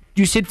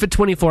 You said for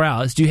 24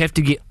 hours. Do you have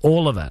to get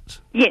all of it?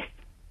 Yes.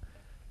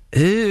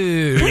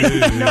 Ew.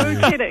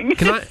 No kidding.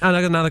 I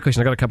got another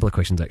question. I got a couple of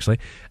questions, actually.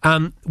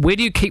 Where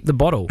do you keep the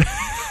bottle?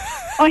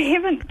 I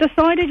haven't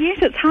decided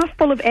yet. It's half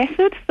full of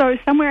acid, so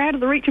somewhere out of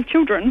the reach of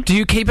children. Do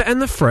you keep it in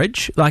the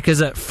fridge? Like, is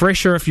it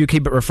fresher if you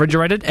keep it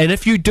refrigerated? And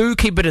if you do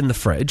keep it in the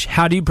fridge,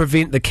 how do you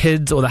prevent the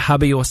kids or the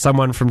hubby or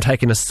someone from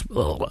taking I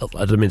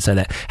didn't mean to say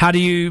that. How do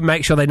you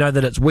make sure they know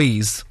that it's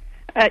wheeze?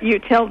 You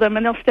tell them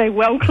and they'll stay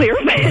well clear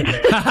of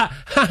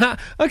it.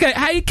 Okay,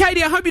 hey,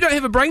 Katie, I hope you don't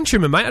have a brain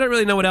tumour, mate. I don't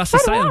really know what else to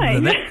say other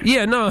than that.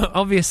 Yeah, no,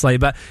 obviously,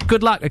 but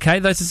good luck, okay?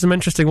 Those are some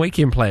interesting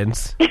weekend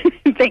plans.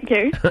 Thank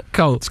you.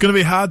 Cool. It's going to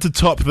be hard to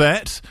top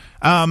that.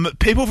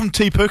 People from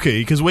Te Puke,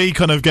 because we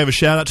kind of gave a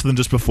shout out to them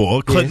just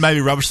before. Clint maybe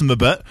rubbished them a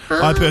bit.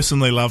 I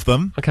personally love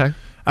them. Okay.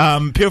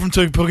 People from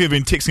Te Puke have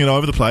been texting it all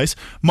over the place.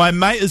 My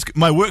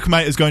work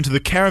mate is going to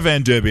the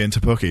Caravan Derby in Te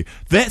Puke.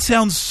 That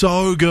sounds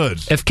so good.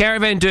 If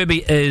Caravan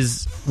Derby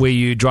is where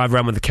you drive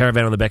around with a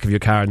caravan on the back of your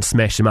car and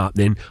smash them up,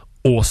 then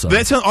awesome.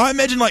 I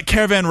imagine like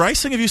caravan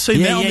racing. Have you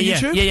seen that on the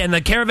YouTube? Yeah, and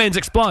the caravans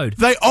explode.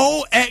 They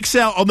all axe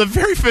out on the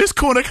very first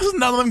corner because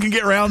none of them can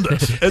get around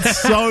it. It's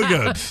so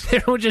good.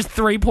 They're all just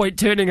 3-point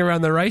turning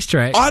around the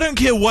racetrack. I don't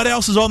care what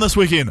else is on this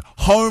weekend.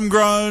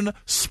 Homegrown,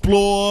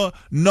 Splore,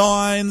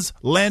 Nines,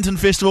 Lantern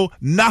Festival.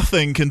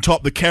 Nothing can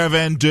top the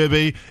Caravan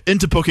Derby in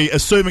Te Puke,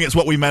 assuming it's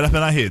what we made up in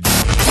our heads.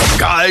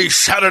 Guy,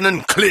 Sharyn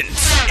and Clint.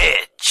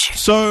 Edge.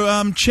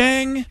 So,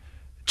 Chang,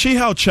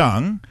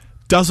 Chang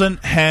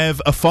doesn't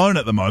have a phone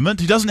at the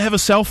moment. He doesn't have a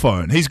cell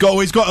phone. He's got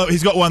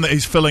one that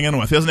he's filling in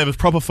with. He doesn't have his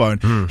proper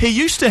phone. He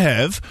used to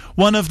have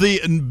one of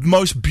the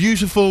most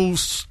beautiful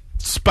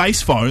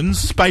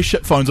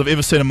spaceship phones I've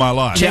ever seen in my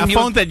life. Yeah, a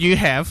phone that you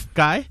have,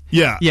 Guy?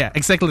 Yeah. Yeah,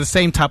 exactly the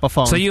same type of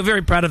phone. So you're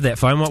very proud of that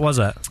phone. What was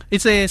it?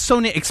 It's a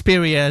Sony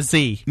Xperia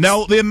Z.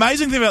 Now, the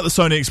amazing thing about the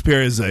Sony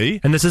Xperia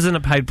Z... And this isn't a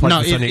paid plug for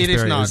Sony it Xperia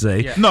is not. Z.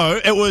 Yeah. No,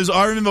 it was...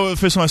 I remember the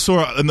first time I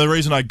saw it, and the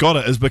reason I got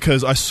it is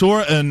because I saw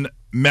it in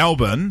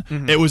Melbourne.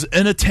 It was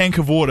in a tank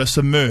of water,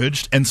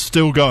 submerged, and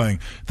still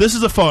going. This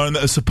is a phone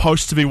that is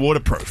supposed to be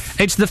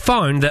waterproof. It's the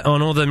phone that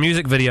on all the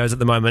music videos at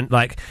the moment,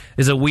 like,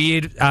 there's a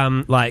weird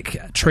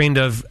trend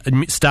of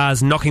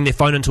stars knocking their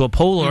phone into a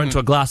pool or into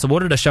a glass of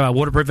water to show how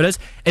waterproof it is.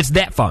 It's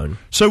that phone.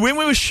 So when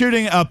we were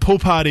shooting our pool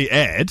party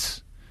ad,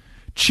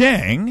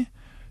 Chang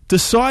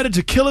decided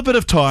to kill a bit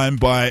of time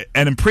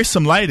and impress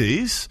some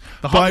ladies.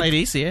 The hot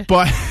ladies, yeah.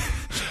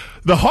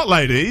 The hot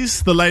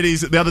ladies, the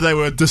ladies the other day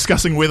were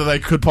discussing whether they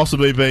could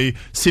possibly be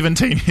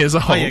 17 years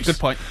old. Oh, yeah, good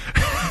point.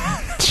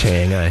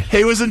 Chang, eh?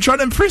 He was trying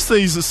to impress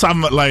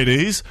some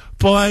ladies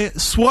by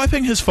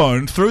swiping his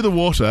phone through the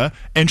water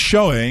and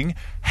showing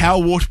how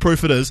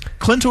waterproof it is.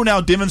 Clint will now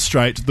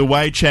demonstrate the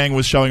way Chang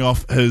was showing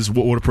off his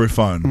waterproof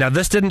phone. Now,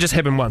 this didn't just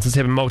happen once. It's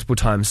happened multiple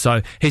times.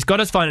 So he's got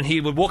his phone and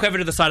he would walk over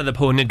to the side of the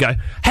pool and he'd go,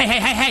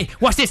 hey,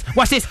 watch this.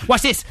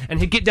 And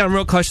he'd get down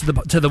real close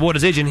to the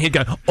water's edge and he'd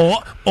go,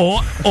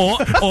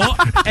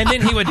 and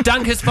then he would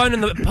dunk his phone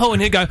in the pool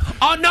and he'd go,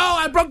 oh no,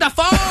 I broke the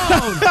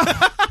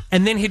phone.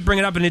 And then he'd bring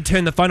it up and he'd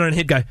turn the phone on and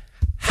he'd go,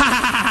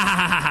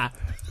 ha.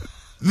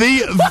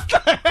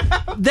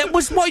 That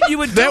was what you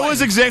were doing. That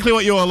was exactly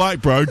what you were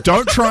like, bro.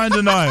 Don't try and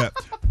deny it.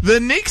 The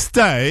next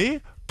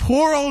day,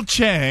 poor old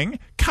Chang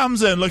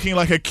comes in looking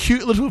like a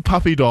cute little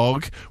puppy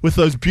dog with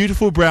those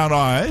beautiful brown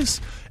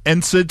eyes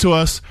and said to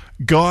us,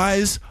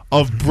 guys,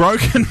 I've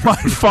broken my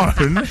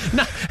phone.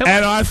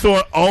 And I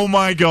thought, oh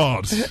my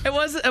God. It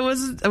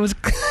was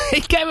he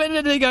came in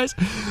and he goes,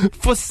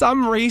 for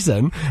some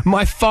reason,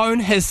 my phone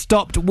has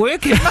stopped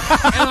working. And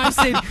I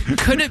said,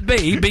 could it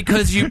be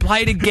because you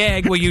played a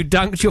gag where you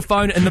dunked your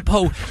phone in the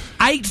pool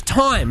 8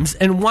 times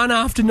in one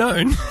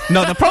afternoon?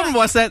 No, the problem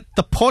was that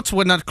the ports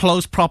were not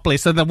closed properly,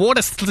 so the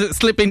water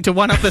slipped into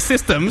one of the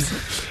systems.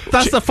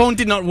 Thus, the phone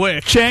did not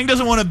work. Chang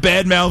doesn't want to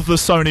badmouth the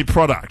Sony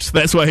product.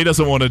 That's what he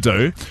doesn't want to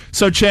do.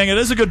 So, Chang, it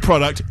is a good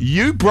product.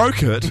 You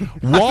broke it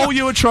while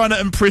you were trying to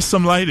impress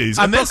some ladies.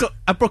 I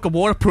broke a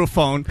waterproof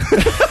phone.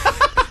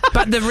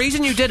 But the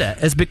reason you did it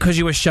is because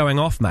you were showing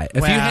off, mate.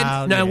 If you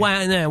had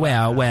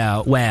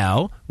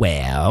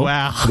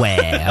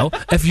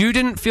if you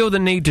didn't feel the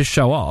need to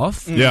show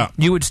off,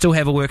 you would still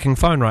have a working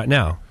phone right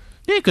now.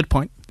 Yeah, good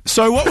point.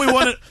 So what we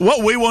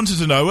wanted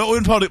to know,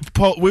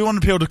 we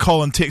wanted people to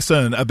call and text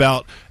in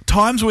about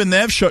times when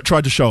they've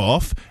tried to show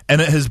off and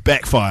it has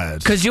backfired.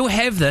 Because you'll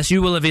have this,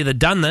 you will have either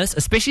done this,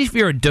 especially if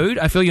you're a dude.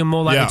 I feel you're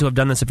more likely to have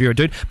done this if you're a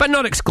dude, but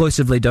not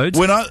exclusively dudes.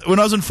 When I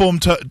was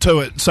informed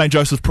to at St.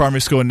 Joseph's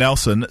Primary School in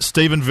Nelson,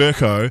 Stephen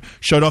Verco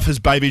showed off his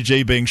baby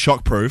G being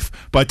shockproof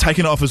by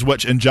taking it off his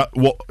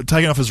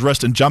taking off his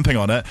wrist and jumping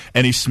on it,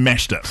 and he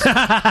smashed it.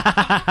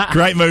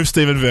 Great move,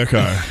 Stephen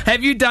Verco.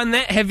 Have you done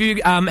that? Have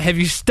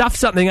you stuffed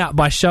something up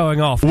by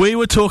showing off? We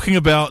were talking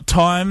about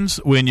times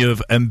when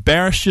you've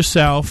embarrassed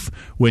yourself,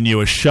 when you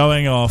were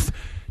showing off.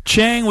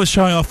 Chang was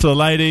showing off to the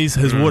ladies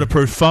his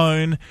waterproof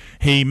phone.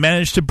 He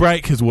managed to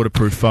break his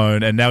waterproof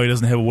phone, and now he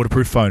doesn't have a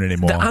waterproof phone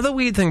anymore. The other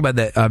weird thing about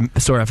that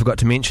story I forgot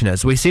to mention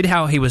is we said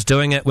how he was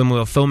doing it when we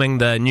were filming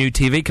the new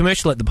TV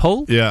commercial at the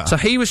pool. Yeah. So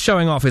he was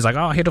showing off. He's like,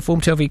 oh, here to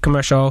film TV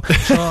commercial,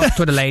 show off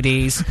to the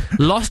ladies.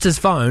 Lost his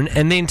phone,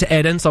 and then to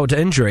add insult to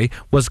injury,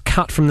 was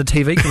cut from the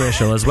TV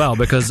commercial as well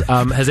because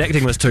his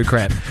acting was too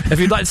crap. If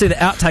you'd like to see the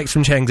outtakes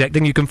from Chang's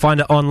acting, you can find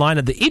it online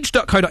at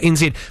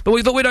theedge.co.nz. But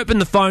we thought we'd open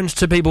the phones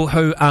to people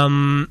who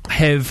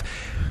have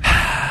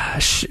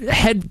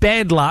had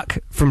bad luck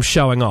from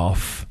showing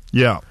off.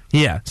 Yeah.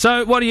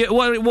 So what are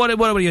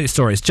your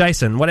stories,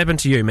 Jason? What happened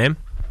to you, man?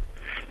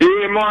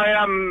 Yeah,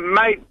 my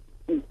mate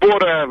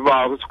bought at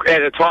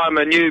the time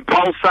a new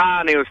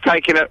Pulsar, and he was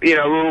taking it, we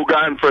were all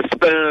going for a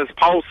spin in his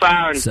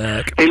Pulsar, and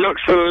Sick. He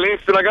looks to the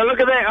left, and I go, look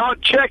at that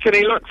hot chick, and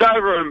he looks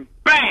over and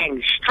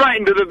bang, straight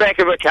into the back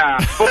of a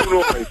car, full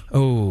noise.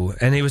 Oh,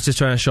 and he was just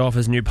trying to show off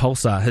his new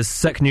Pulsar, his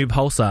sick new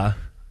Pulsar.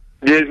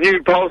 Yeah, his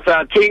new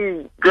Pulsar,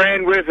 10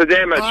 grand worth of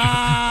damage.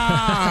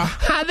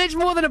 That's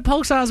more than a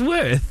Pulsar's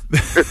worth.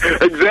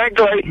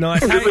 Exactly.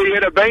 Nice. Because he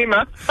had a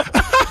Beamer.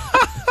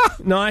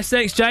 Nice,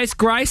 thanks, Jace.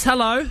 Grace,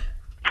 hello.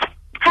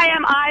 Hey,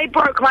 I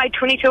broke my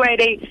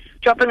 2280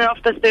 dropping it off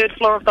the third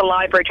floor of the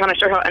library, trying to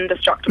show how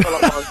indestructible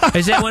it was.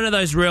 Is that one of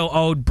those real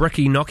old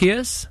bricky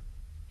Nokias?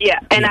 Yeah,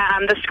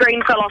 and the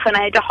screen fell off and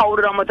I had to hold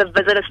it on with a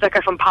visitor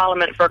sticker from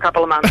Parliament for a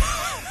couple of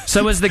months.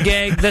 So was the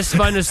gag, this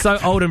phone is so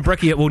old and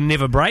bricky it will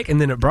never break,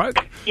 and then it broke?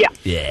 Yeah.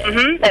 Yeah.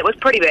 Mm-hmm. It was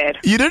pretty bad.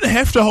 You didn't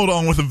have to hold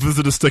on with a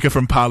visitor sticker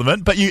from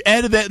Parliament, but you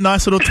added that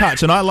nice little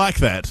touch, and I like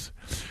that.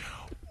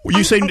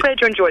 I'm glad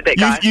you enjoyed that,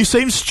 guy. You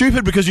seem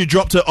stupid because you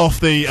dropped it off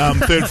the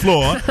third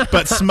floor,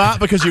 but smart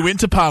because you went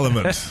to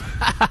Parliament.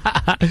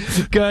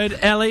 Good.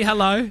 Ellie,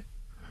 hello.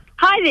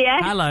 Hi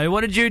there. Hello.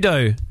 What did you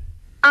do?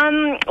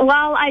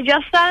 Well, I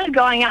just started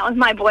going out with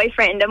my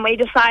boyfriend, and we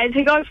decided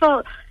to go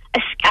for a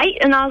skate,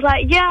 and I was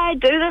like, yeah, I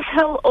do this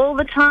hill all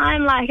the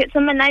time, like, it's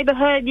in my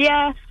neighbourhood,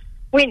 yeah.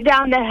 Went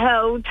down the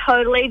hill,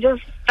 totally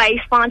just face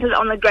planted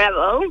on the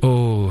gravel.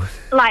 Oh.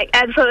 Like,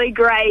 absolutely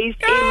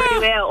grazed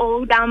everywhere,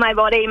 all down my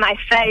body, my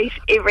face,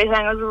 everything.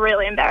 It was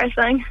really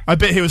embarrassing. I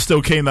bet he was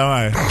still keen, though,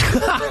 eh?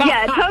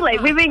 Yeah, totally.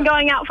 We've been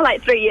going out for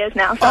like 3 years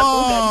now, so it's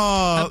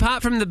all good.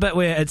 Apart from the bit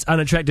where it's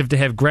unattractive to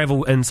have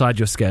gravel inside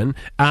your skin,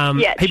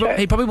 Yeah, he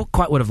true. probably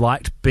quite would have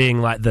liked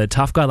being like the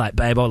tough guy, like,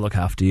 babe, I'll look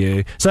after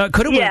you. So it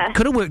could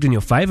have worked in your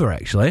favour,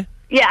 actually.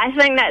 Yeah, I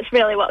think that's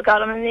really what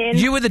got him in the end.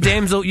 You were the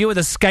damsel, you were the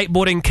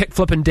skateboarding,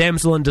 kick-flipping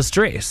damsel in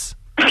distress.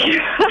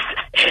 You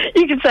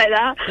could say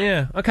that.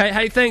 Yeah. Okay.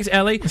 Hey, thanks,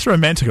 Ellie. It's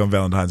romantic on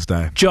Valentine's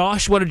Day.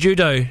 Josh, what did you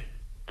do?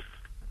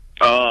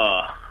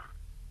 Oh,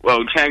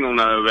 well, Chang will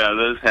know about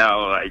this,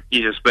 how like,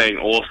 you're just being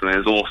awesome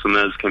as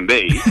can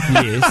be.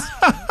 Yes.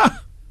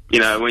 You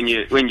know, when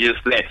you're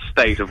just that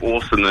state of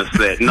awesomeness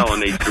that no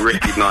one needs to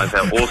recognise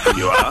how awesome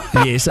you are.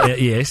 Yes,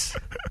 yes.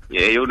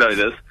 Yeah, you'll know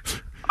this.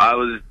 I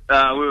was, we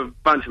were a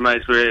bunch of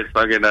mates, we were at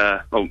fucking,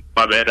 we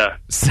were at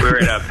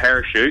a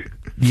parachute.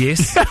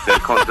 Yes. The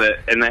concert,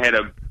 and they had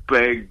a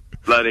big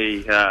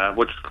bloody,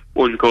 what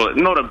would you call it?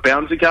 Not a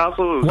bouncy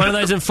castle. One of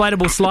those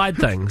inflatable slide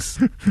things.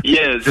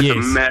 Yeah, it's just a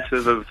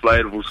massive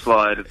inflatable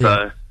slide. Yeah.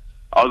 So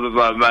I was with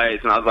my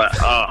mates, and I was like,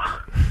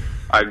 oh,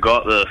 I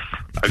got this.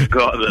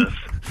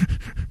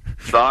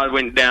 So I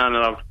went down,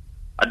 and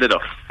I did a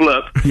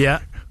flip. Yeah.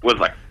 With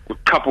like a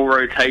couple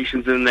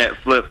rotations in that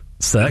flip.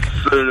 Sick.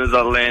 As soon as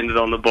I landed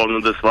on the bottom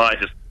of the slide,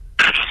 just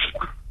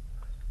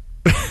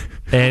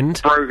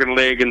and broken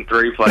leg in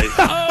 3 places.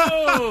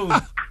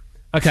 Oh!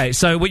 Okay,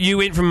 so you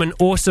went from an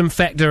awesome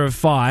factor of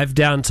 5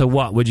 down to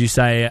what? Would you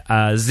say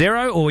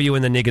 0, or were you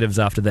in the negatives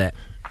after that?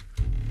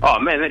 Oh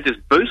man, that just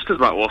boosted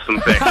my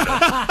awesome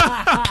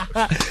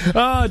factor.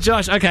 Oh,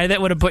 Josh, okay,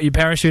 that would have put your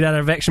parachute out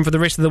of action for the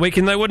rest of the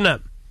weekend, though, wouldn't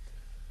it?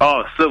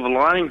 Oh, silver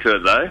lining to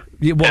it though.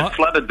 What? It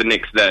flooded the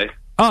next day.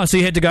 Oh, so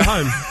you had to go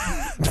home.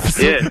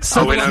 Yeah,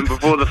 I went home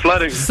before the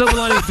flooding. Silver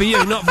lining for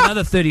you, not for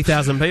another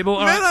 30,000 people.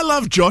 All Man, right. I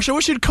love Josh. I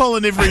wish he'd call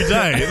in every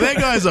day. That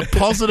guy's a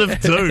positive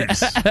dude.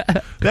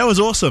 That was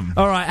awesome.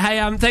 All right,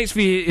 hey, thanks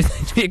for your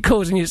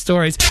calls and your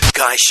stories.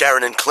 Guy,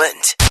 Sharyn and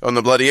Clint on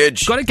the Bloody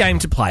Edge. Got a game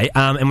to play,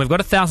 and we've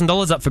got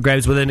 $1,000 up for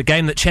grabs within a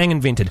game that Chang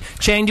invented.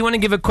 Chang, do you want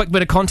to give a quick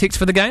bit of context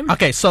for the game?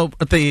 Okay, so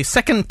the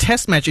second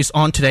test match is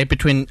on today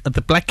between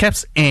the Black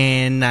Caps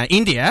and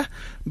India.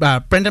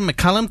 Brendan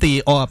McCullum,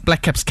 the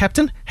Black Caps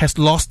captain, has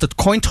lost the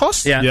coin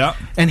toss. Yeah.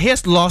 And he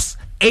has lost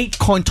 8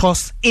 coin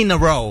toss in a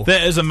row.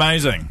 That is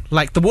amazing.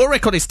 Like, the world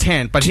record is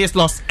 10, but he has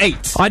lost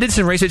 8. I did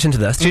some research into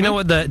this. Do you know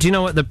what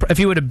if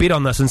you were to bet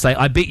on this and say,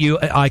 I bet you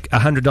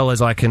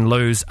 $100 I can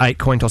lose 8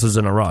 coin tosses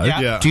in a row.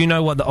 Yeah. Do you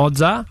know what the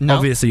odds are? No.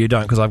 Obviously you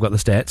don't, because I've got the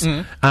stats.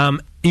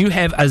 You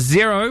have a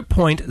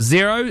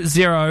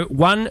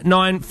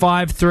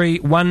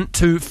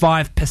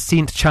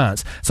 0.001953125%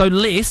 chance. So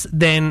less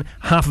than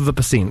half of a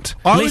percent.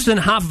 Less than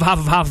half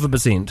of a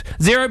percent.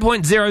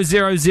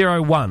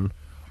 0.0001.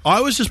 I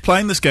was just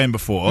playing this game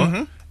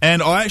before,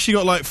 and I actually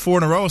got like 4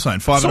 in a row or something,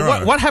 5 in a row.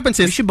 So what happens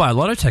is... You should buy a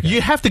lotto ticket. You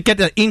have to get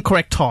the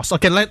incorrect toss.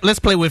 Okay, let's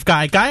play with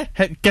Guy. Guy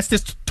gets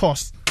this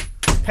toss.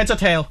 Heads or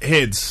tail?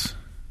 Heads.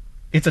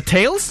 It's a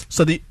tails,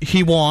 so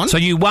he won. So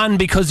you won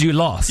because you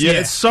lost. Yeah,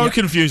 it's so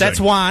confusing. That's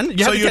one.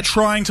 You're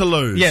trying to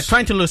lose. Yeah,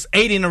 trying to lose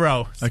 8 in a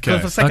row. Okay. So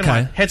for the second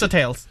one, heads or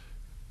tails?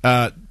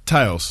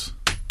 Tails.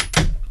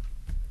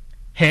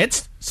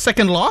 Heads.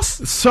 Second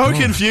loss. So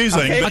confusing.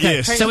 Okay.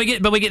 Yes. So we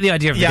get the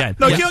idea of the game.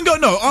 No, keep on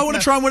going. No, I want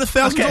to try and win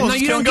 $1,000. Okay. No,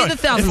 you don't get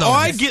 $1,000. If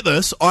I get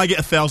this, I get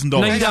 $1,000.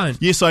 No, you don't.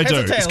 Yes, I do.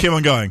 Heads or Just keep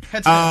on going.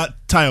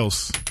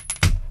 Tails.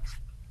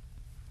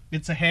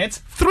 It's a heads.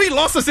 3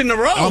 losses in a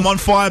row. I'm on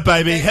fire,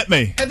 baby. Hit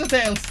me. Heads or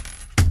tails?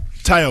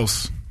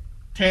 Tails.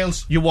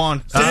 Tails. You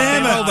won.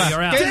 Damn it. Over.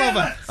 You're out. Game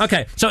over.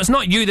 Okay, so it's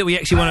not you that we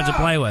actually wanted to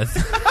play with.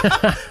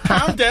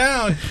 Calm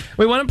down.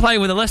 We want to play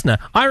with a listener.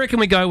 I reckon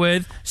we go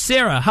with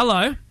Sarah.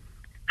 Hello.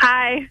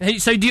 Hi. Hey,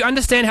 so do you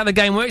understand how the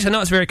game works? I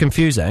know it's very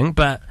confusing,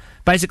 but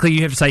basically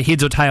you have to say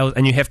heads or tails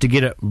and you have to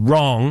get it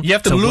wrong. You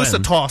have to lose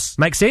win. the toss.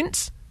 Make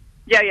sense?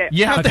 Yeah.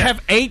 You have to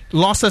have 8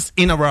 losses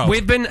in a row.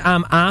 We've been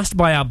asked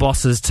by our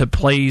bosses to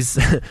please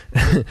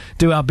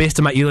do our best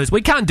to make you lose.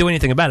 We can't do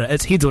anything about it.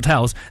 It's heads or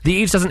tails. The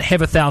Eves doesn't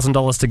have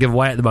 $1,000 to give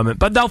away at the moment,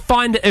 but they'll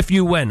find it if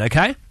you win,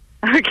 okay?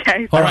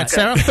 Okay. All right,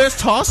 Sarah, first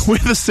toss. We're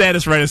the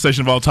saddest radio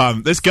station of all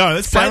time. Let's go.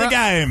 Let's play the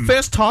game.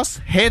 First toss,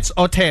 heads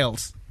or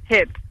tails?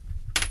 Heads.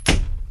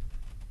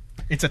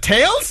 It's a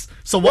tails,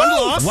 so 1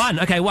 loss. 1.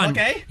 Okay, 1.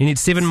 Okay. You need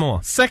 7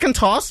 more. Second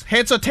toss,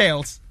 heads or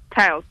tails?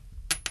 Tails.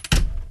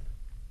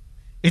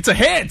 It's a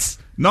heads.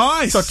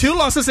 Nice. So 2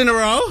 losses in a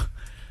row.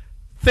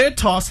 Third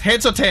toss,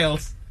 heads or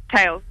tails?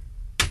 Tails.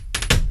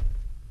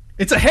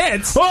 It's a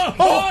heads.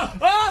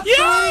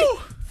 Yeah.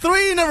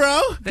 3 in a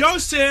row. Go,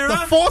 Sarah. The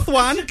fourth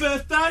one, It's your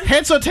birthday.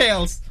 heads or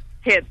tails?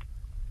 Heads.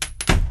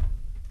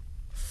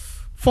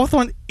 Fourth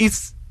one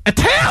is a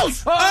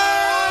tails.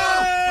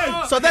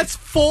 So that's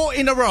 4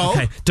 in a row.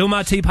 Okay,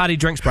 Dilmar Tea Party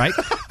drinks break.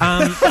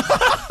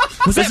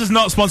 This is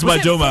not sponsored by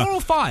Dilmar. 4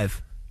 or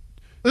 5?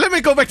 Let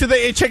me go back to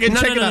the check it.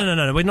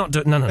 No. We're not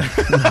doing. No.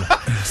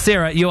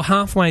 Sarah, you're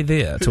halfway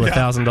there to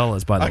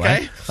 $1,000. By the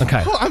way.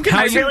 Okay. Oh,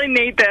 I really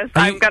need this.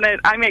 I'm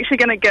actually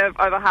gonna give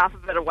over half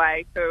of it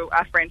away to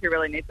a friend who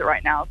really needs it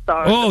right now.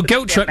 So. Oh,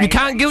 guilt trip! You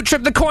can't guilt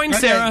trip the coin,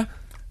 Sarah.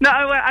 No,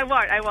 I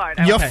won't.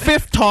 Your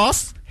fifth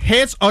toss,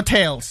 heads or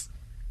tails?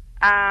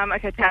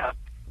 Okay, tails.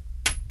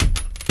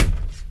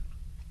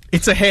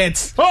 It's a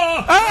heads.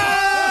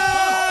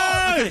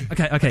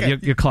 Okay.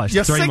 You're close.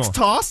 Your 3 sixth more.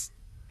 toss,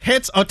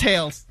 heads or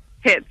tails?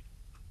 Heads.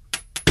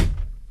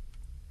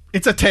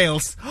 It's a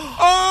tails.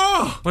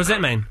 What does that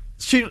mean?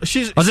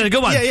 She's. Was it a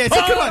good one? Yeah, it's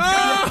a good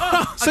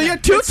one. So you're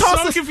 2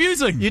 tosses. So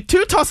confusing. You're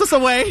 2 tosses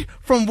away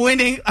from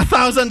winning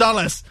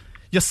 $1,000.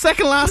 Your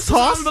second last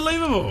toss.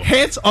 Unbelievable.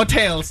 Heads or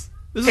tails?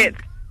 Heads.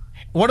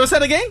 What was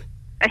that again?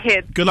 A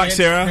head. Good luck, Heads.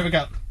 Sarah. Here we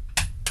go.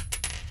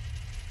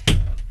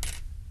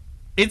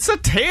 It's a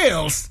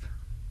tails.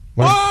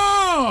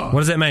 Whoa!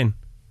 What does that mean?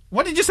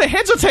 What did you say?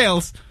 Heads or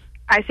tails?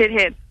 I said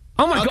head.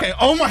 Oh my Okay. god!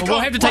 Oh my god! We'll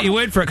have to take your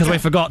word for it because we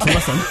forgot to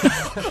listen.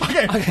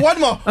 Okay, one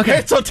more. Okay.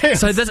 Heads or tails?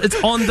 So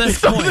it's on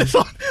this coin.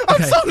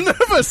 I'm so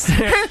nervous.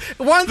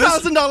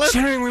 $1,000.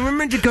 Chang, we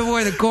remember to give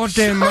away the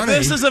goddamn money.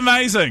 This is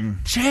amazing.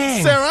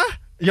 Chang. Sarah,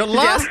 your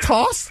last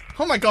toss.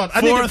 Oh my god!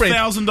 I need For to breathe.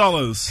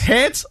 $1,000.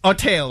 Heads or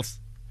tails?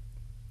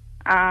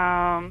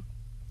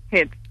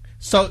 Heads.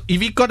 So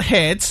if you got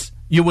heads,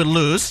 you will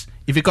lose.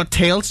 If you got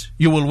tails,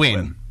 you will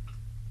win.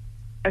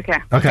 Okay.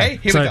 Okay,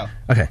 here we go.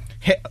 Okay.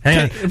 Hang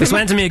on.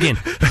 Explain it to me again.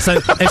 So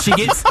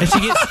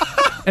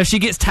if she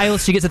gets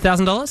tails, she gets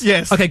 $1,000.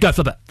 Yes. Okay, go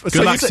flip it.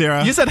 Good luck,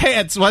 Sarah. You said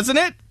heads, wasn't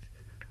it?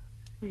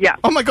 Yeah.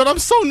 Oh my god, I'm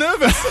so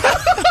nervous.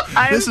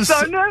 I am This is so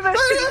so- nervous.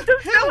 Just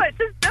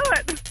do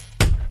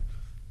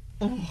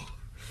it.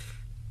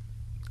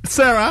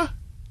 Sarah,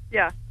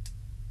 Yeah.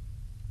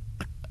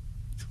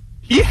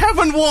 you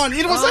haven't won.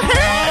 It was a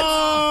head.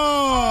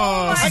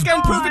 Oh! I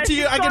can prove it to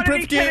you. I can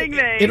prove it to you.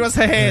 It was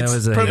a head. Yeah, it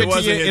was a Prove head. it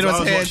to you. It was I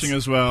was heads. watching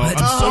as well. I'm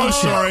so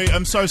sorry.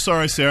 I'm so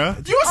sorry, Sarah.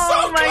 You were so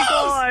Oh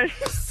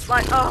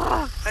my close.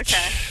 gosh.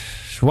 Okay.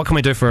 What can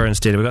we do for her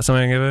instead? Have we got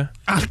something to give her?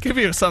 I'll give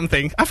you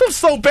something. I feel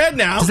so bad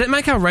now. Does that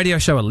make our radio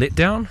show a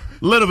letdown?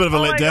 A little bit of a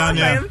Oh my letdown, gosh,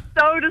 I yeah. am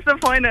so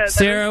disappointed.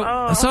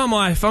 Sarah, so am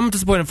I. I'm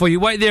disappointed for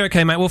you. Wait there,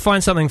 okay, mate. We'll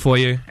find something for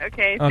you.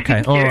 Okay.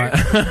 Okay, thank all you.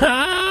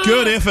 right.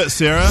 Good effort,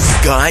 Sarah.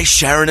 Guy,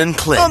 Sharyn, and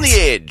Clint. On the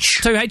edge.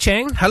 So, hey,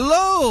 Chang.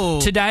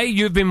 Hello. Today,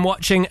 you've been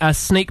watching a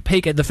sneak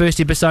peek at the first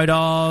episode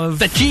of...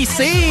 The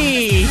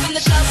GC.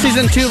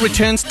 Season 2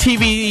 returns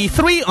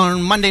TV3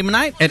 on Monday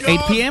night at 8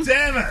 p.m.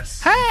 Damn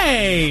it.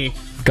 Hey.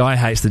 Guy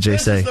hates the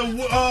GC.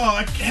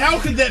 How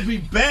could that be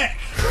back?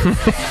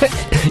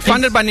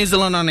 Funded by New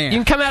Zealand On Air. You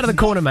can come out of the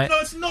corner, mate. No,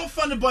 it's not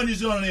funded by New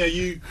Zealand Air,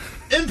 you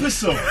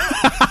imbecile.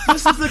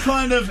 This is the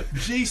kind of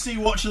GC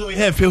watcher that we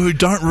have, people who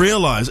don't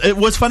realise. It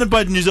was funded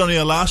by New Zealand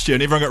Air last year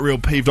and everyone got real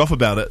peeved off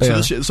about it.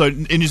 So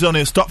in New Zealand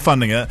Air stopped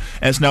funding it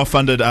and it's now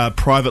funded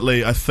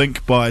privately, I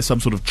think, by some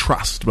sort of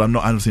trust, but I'm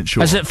not 100%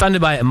 sure. Is it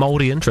funded by a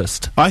mouldy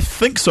interest? I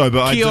think so,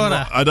 but Kia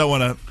ora. I don't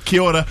want to...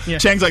 Kia ora. Yeah.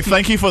 Chang's like,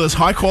 thank you for this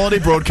high-quality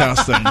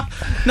broadcasting.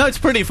 No, it's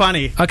pretty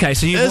funny. Okay,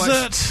 so Is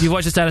it? you've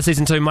watched the start of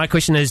season 2. My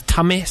question is,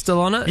 Tame still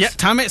on it? Yeah,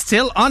 Tamet's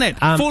still on it.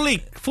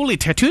 fully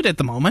tattooed at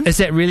the moment. Is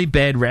that really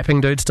bad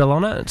rapping dude still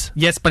on it?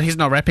 Yes, but he's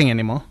not rapping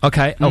anymore.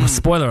 Okay. Oh,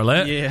 spoiler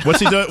alert. Yeah.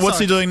 What's he doing? What's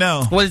he doing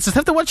now? Well, you just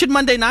have to watch it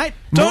Monday night.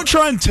 Don't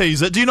try and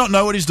tease it. Do you not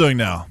know what he's doing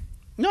now?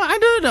 No, I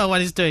do know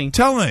what he's doing.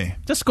 Tell me.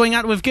 Just going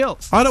out with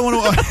girls. I don't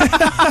want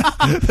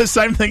to... The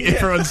same thing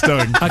everyone's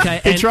doing.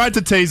 Okay. He tried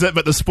to tease it,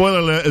 but the spoiler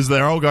alert is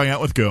they're all going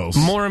out with girls.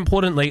 More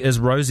importantly, is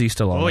Rosie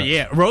still on it? Oh,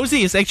 yeah.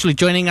 Rosie is actually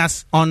joining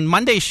us on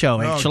Monday's show,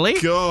 actually.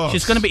 Oh, gosh.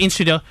 She's going to be in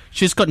studio.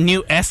 She's got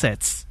new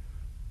assets.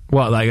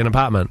 What, like an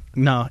apartment?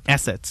 No,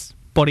 assets.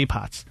 Body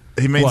parts.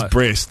 He means What?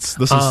 breasts.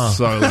 This is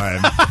so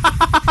lame.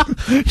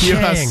 You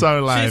are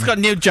so lame. She's got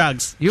new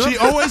jugs. You're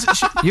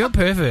a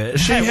pervert.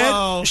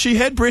 She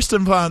had breast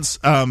implants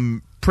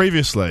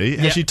previously.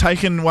 Has she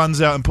taken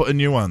ones out and put in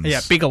new ones?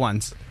 Yeah, bigger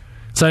ones.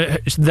 So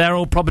they're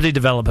all property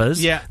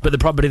developers. Yeah. But the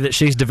property that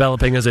she's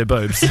developing is her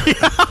boobs.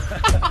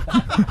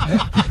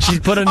 She's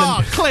put in.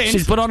 Clint.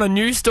 She's put on a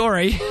new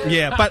story.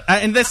 Yeah, but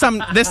and there's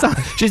some.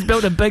 She's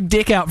built a big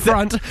deck out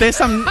front. There's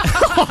some.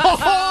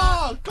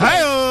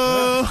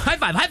 Hey-oh! High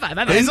five.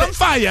 He's on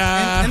fire!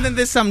 And then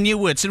there's some new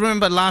words.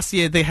 Remember last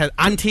year they had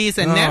aunties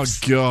and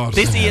naps? Oh, God.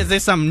 This year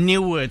there's some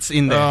new words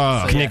in there.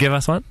 Oh. Can you give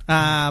us one?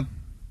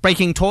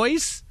 Breaking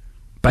toys.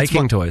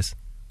 Baking toys.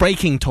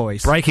 Breaking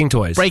toys. Breaking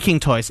toys. Breaking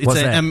toys. It's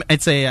What's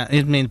that?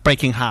 It means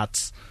breaking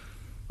hearts.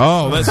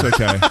 Oh, that's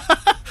okay.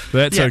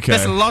 That's okay.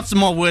 There's lots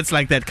more words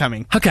like that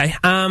coming. Okay.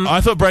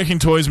 I thought breaking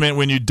toys meant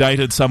when you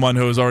dated someone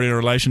who was already in a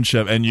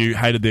relationship and you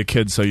hated their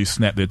kids, so you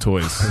snapped their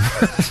toys.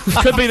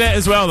 Could be that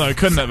as well, though,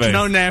 couldn't it be?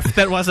 No, Neff,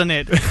 that wasn't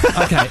it.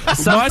 Okay.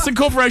 Nice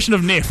incorporation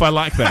of Neff. I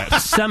like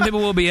that. Some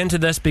people will be into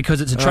this because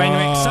it's a train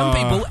wreck. Some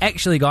people,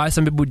 actually, guys,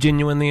 some people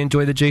genuinely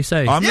enjoy the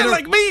GC.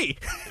 Like me.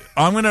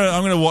 I'm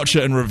gonna watch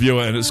it and review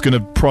it, and it's gonna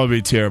probably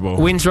be terrible.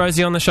 When's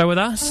Rosie on the show with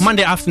us?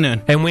 Monday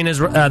afternoon. And when is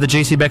the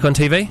GC back on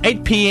TV?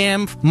 8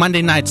 p.m.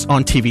 Monday nights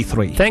on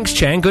TV3. Thanks,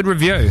 Chang. Good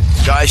review.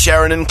 Guy,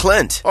 Sharyn and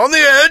Clint. On the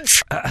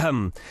edge.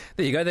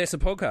 There you go. There's the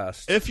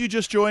podcast. If you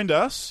just joined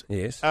us,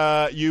 yes,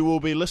 you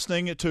will be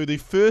listening to the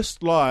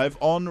first live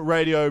on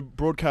radio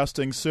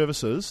broadcasting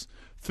services.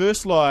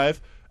 First live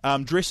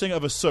dressing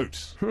of a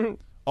suit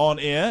on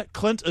air.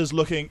 Clint is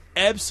looking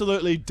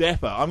absolutely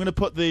dapper. I'm going to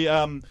put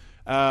the...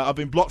 I've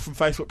been blocked from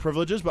Facebook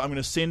privileges, but I'm going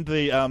to send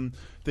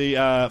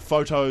the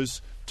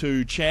photos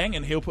to Chang,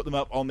 and he'll put them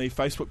up on the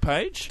Facebook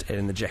page.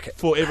 In the jacket.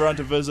 For everyone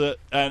to visit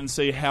and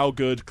see how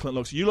good Clint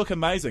looks. You look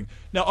amazing.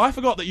 Now, I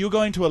forgot that you're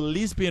going to a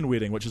lesbian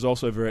wedding, which is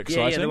also very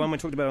exciting. Yeah, the one we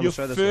talked about on your the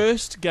show this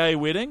first gay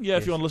wedding. Yeah,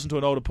 yes. If you want to listen to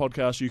an older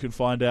podcast, you can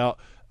find out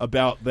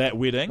about that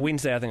wedding.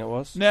 Wednesday, I think it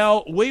was.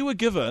 Now, we were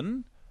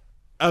given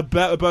a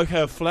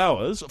bouquet of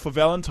flowers for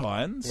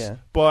Valentine's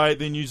by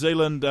the New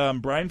Zealand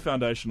Brain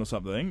Foundation or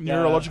something,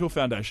 Neurological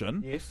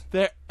Foundation. Yes.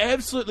 They're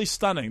absolutely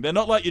stunning. They're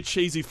not like your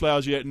cheesy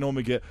flowers you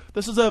normally get.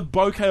 This is a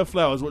bouquet of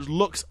flowers which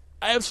looks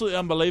absolutely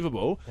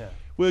unbelievable. Yeah.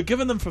 We're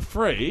giving them for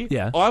free.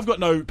 Yeah. I've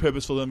got no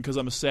purpose for them because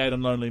I'm a sad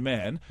and lonely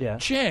man. Yeah.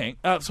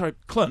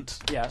 Clint.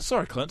 Yeah.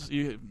 Sorry, Clint.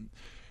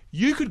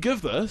 You could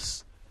give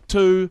this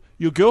to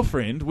your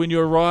girlfriend when you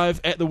arrive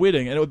at the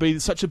wedding, and it would be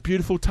such a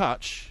beautiful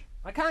touch.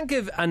 I can't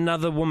give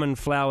another woman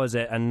flowers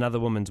at another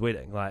woman's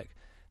wedding. Like,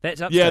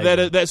 that's up. Yeah,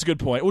 that's a good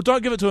point. Well,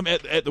 don't give it to him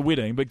at the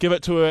wedding, but give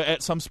it to her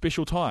at some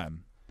special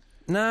time.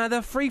 Nah,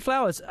 they're free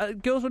flowers.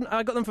 Girls wouldn't.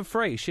 I got them for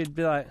free. She'd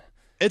be like,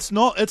 It's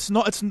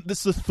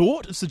the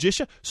thought. It's the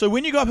gesture. So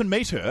when you go up and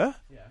meet her,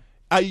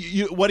 what are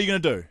you going to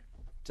do?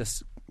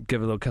 Just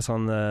give her a little kiss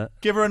on the...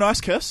 Give her a nice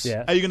kiss?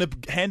 Yeah. Are you going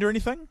to hand her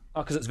anything?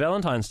 Oh, because it's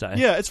Valentine's Day.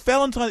 Yeah, it's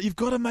Valentine's. You've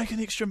got to make an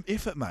extra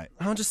effort, mate.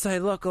 I'll just say,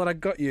 look what I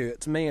got you.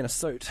 It's me in a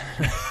suit.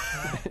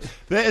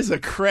 That is a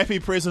crappy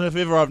present if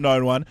ever I've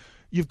known one.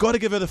 You've got to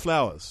give her the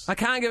flowers. I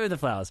can't give her the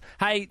flowers.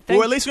 Hey,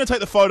 well, at least I'm going to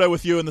take the photo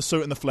with you in the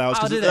suit and the flowers,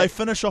 I'll because do that. they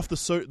finish off the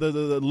suit, the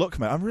look,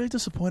 mate. I'm really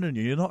disappointed in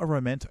you. You're not a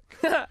romantic.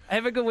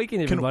 Have a good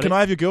weekend, everybody. Can I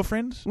have your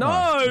girlfriend?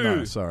 No!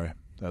 No, sorry.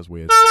 That was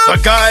weird.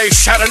 The Guy,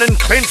 Sharyn and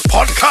Clint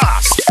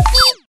podcast.